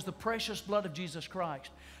paid for is the precious blood of Jesus Christ.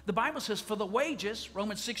 The Bible says, for the wages,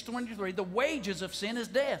 Romans 6:23, the wages of sin is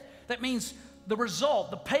death. That means the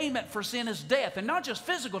result, the payment for sin is death. And not just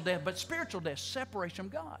physical death, but spiritual death, separation from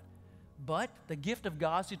God. But the gift of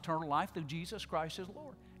God is eternal life through Jesus Christ as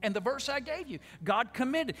Lord. And the verse I gave you, God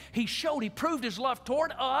commended, He showed, He proved His love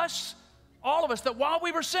toward us, all of us, that while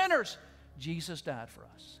we were sinners, Jesus died for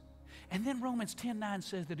us. And then Romans 10:9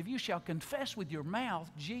 says that if you shall confess with your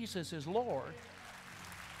mouth Jesus is Lord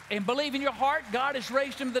and believe in your heart God has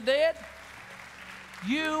raised Him from the dead,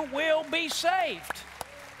 you will be saved.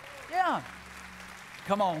 Yeah.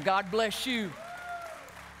 Come on, God bless you.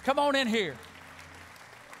 Come on in here.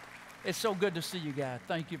 It's so good to see you guys.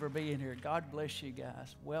 Thank you for being here. God bless you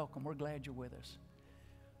guys. Welcome. We're glad you're with us.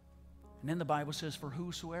 And then the Bible says, for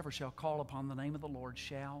whosoever shall call upon the name of the Lord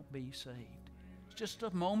shall be saved. It's just a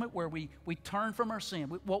moment where we turn from our sin.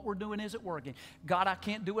 What we're doing isn't working. God, I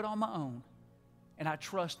can't do it on my own. And I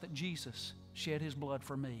trust that Jesus shed His blood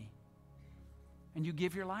for me. And you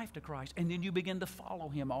give your life to Christ. And then you begin to follow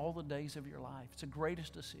Him all the days of your life. It's the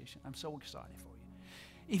greatest decision. I'm so excited for you.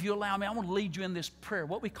 If you allow me, I want to lead you in this prayer,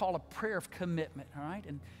 what we call a prayer of commitment, all right?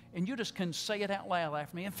 And you just can say it out loud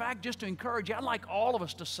after me. In fact, just to encourage you, I'd like all of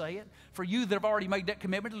us to say it. For you that have already made that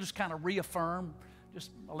commitment, it'll just kind of reaffirm,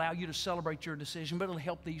 just allow you to celebrate your decision, but it'll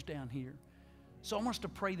help these down here. So I want us to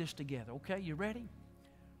pray this together, okay? You ready?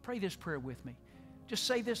 Pray this prayer with me. Just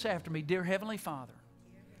say this after me. Dear Heavenly Father,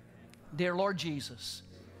 dear Lord Jesus,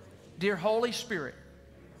 dear Holy Spirit,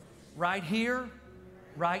 right here,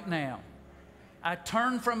 right now, I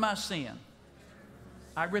turn from my sin.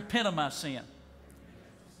 I repent of my sin.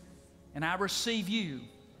 And I receive you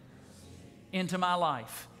into my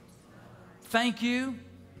life. Thank you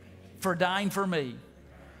for dying for me.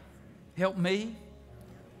 Help me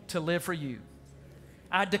to live for you.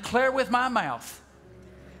 I declare with my mouth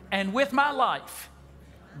and with my life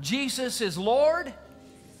Jesus is Lord,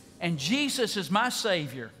 and Jesus is my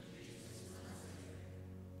Savior.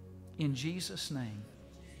 In Jesus' name.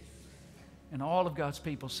 And all of God's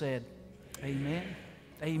people said, amen.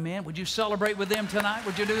 Amen. Would you celebrate with them tonight?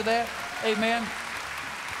 Would you do that? Amen.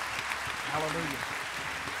 Hallelujah.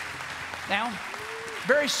 Now,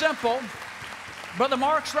 very simple. Brother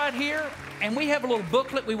Mark's right here, and we have a little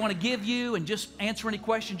booklet we want to give you and just answer any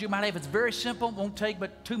questions you might have. It's very simple. It won't take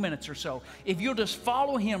but 2 minutes or so. If you'll just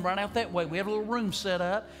follow him right out that way, we have a little room set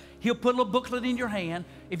up. He'll put a little booklet in your hand.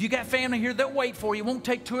 If you got family here, they'll wait for you. It won't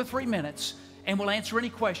take 2 or 3 minutes, and we'll answer any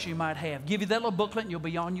question you might have. Give you that little booklet, and you'll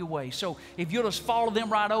be on your way. So if you'll just follow them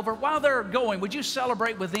right over. While they're going, would you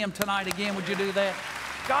celebrate with them tonight again? Would you do that?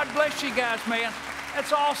 God bless you guys, man.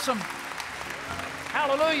 That's awesome.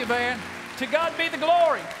 Hallelujah, man. To God be the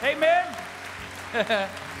glory. Amen.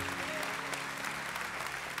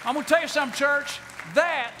 I'm going to tell you something, church.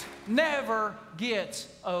 That never gets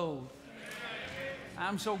old.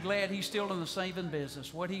 I'm so glad he's still in the saving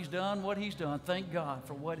business. What he's done. Thank God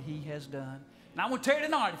for what he has done. And I'm going to tell you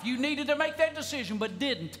tonight, if you needed to make that decision but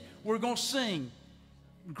didn't, we're going to sing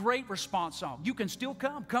great response song. You can still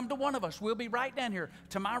come. Come to one of us. We'll be right down here.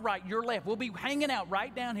 To my right, your left. We'll be hanging out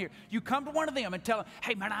right down here. You come to one of them and tell them,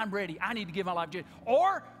 hey, man, I'm ready. I need to give my life to you.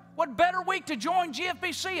 Or what better week to join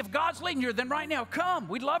GFBC if God's leading you than right now? Come.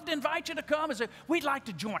 We'd love to invite you to come and say, we'd like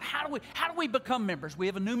to join. How do we become members? We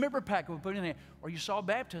have a new member packet we put in there. Or you saw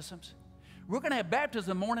baptisms. We're going to have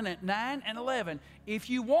baptism morning at 9 and 11. If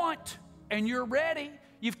you want and you're ready,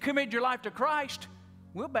 you've committed your life to Christ,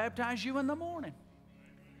 we'll baptize you in the morning.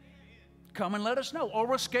 Come and let us know. Or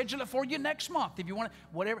we'll schedule it for you next month if you want it.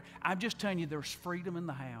 Whatever. I'm just telling you, there's freedom in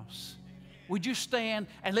the house. Would you stand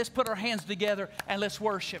and let's put our hands together and let's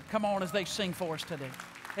worship. Come on as they sing for us today.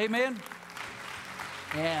 Amen?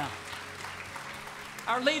 Yeah.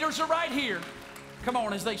 Our leaders are right here. Come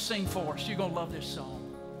on as they sing for us. You're going to love this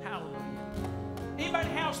song. Hallelujah. Anybody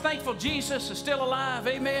in the house thankful Jesus is still alive?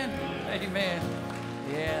 Amen? Amen.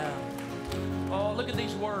 Yeah. Oh, look at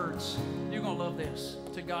these words. You're going to love this.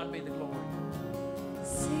 To God be the glory.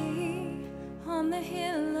 See, on the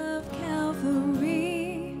hill of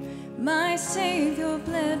Calvary, my Savior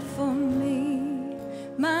bled for me.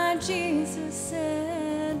 My Jesus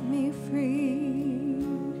set me free.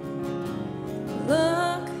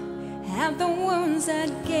 Look at the wounds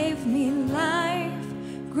that gave me life,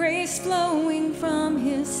 grace flowing from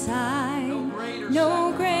His side.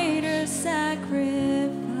 No greater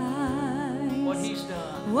sacrifice. What He's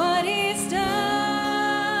done. What He's done.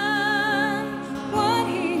 What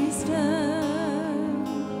He's done.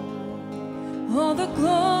 All the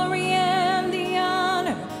glory and the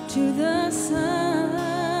honor to the Son.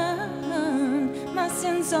 My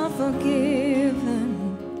sins are forgiven.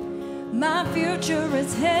 My future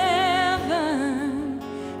is heaven.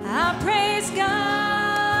 I praise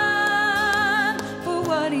God for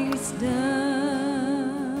what He's done.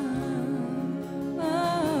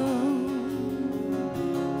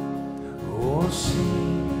 Oh,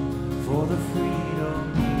 sing for the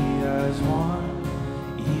freedom He has won.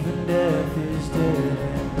 Even death is dead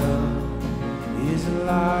and done. His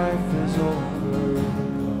life is overcome.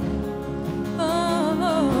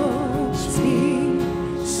 Oh,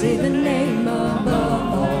 say the name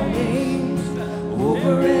above all names,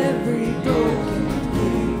 over every broken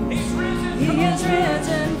thing. He is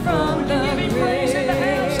risen from the grave.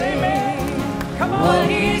 Come on. What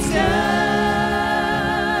He's done,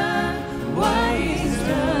 what He's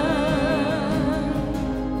done.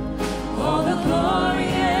 All the glory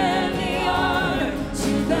and the honor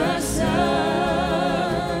to the Son.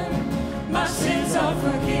 My sins are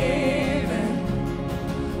forgiven.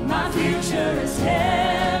 My future is heaven.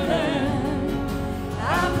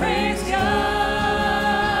 I praise God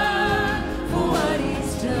for what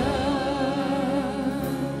He's done.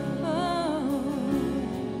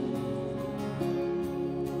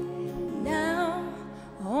 Now,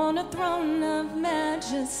 on a throne of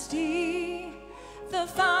majesty, the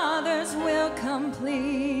Father's will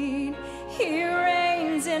complete. He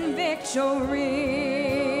reigns in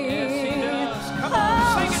victory. Yes, He does. Come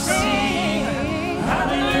on, sing it to Him.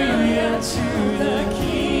 Hallelujah to the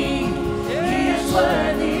King. He is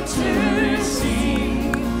worthy to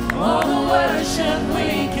receive all the worship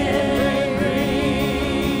we can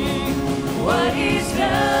bring. What He's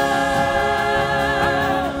done,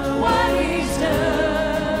 what He's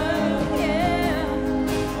done, yeah.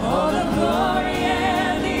 All the glory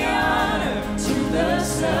and the honor to the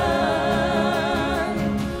Son.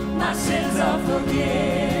 My sins are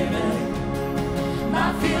forgiven.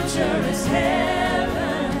 My future is heaven.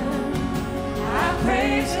 I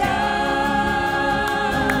praise God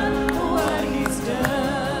for what He's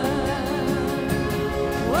done.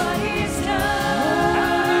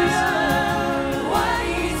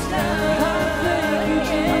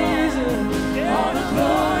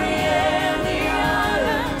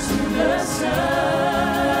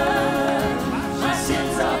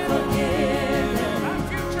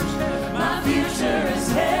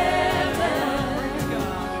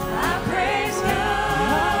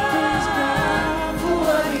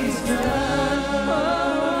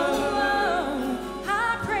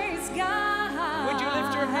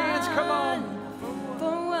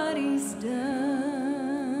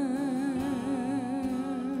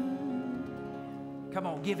 Come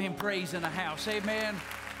on, give Him praise in the house. Amen.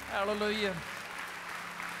 Hallelujah.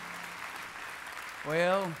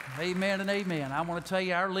 Well, amen and amen. I want to tell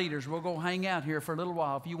you, our leaders, we're going to hang out here for a little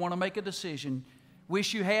while. If you want to make a decision,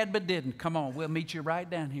 wish you had but didn't, come on, we'll meet you right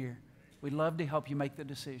down here. We'd love to help you make the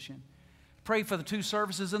decision. Pray for the 2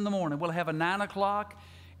 services in the morning. We'll have a 9 o'clock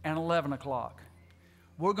and 11 o'clock.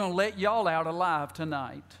 We're going to let y'all out alive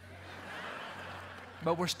tonight.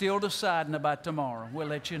 But we're still deciding about tomorrow. We'll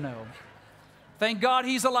let you know. Thank God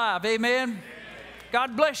He's alive. Amen.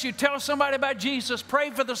 God bless you. Tell somebody about Jesus. Pray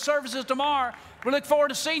for the services tomorrow. We look forward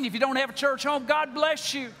to seeing you. If you don't have a church home, God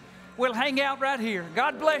bless you. We'll hang out right here.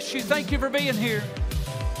 God bless you. Thank you for being here.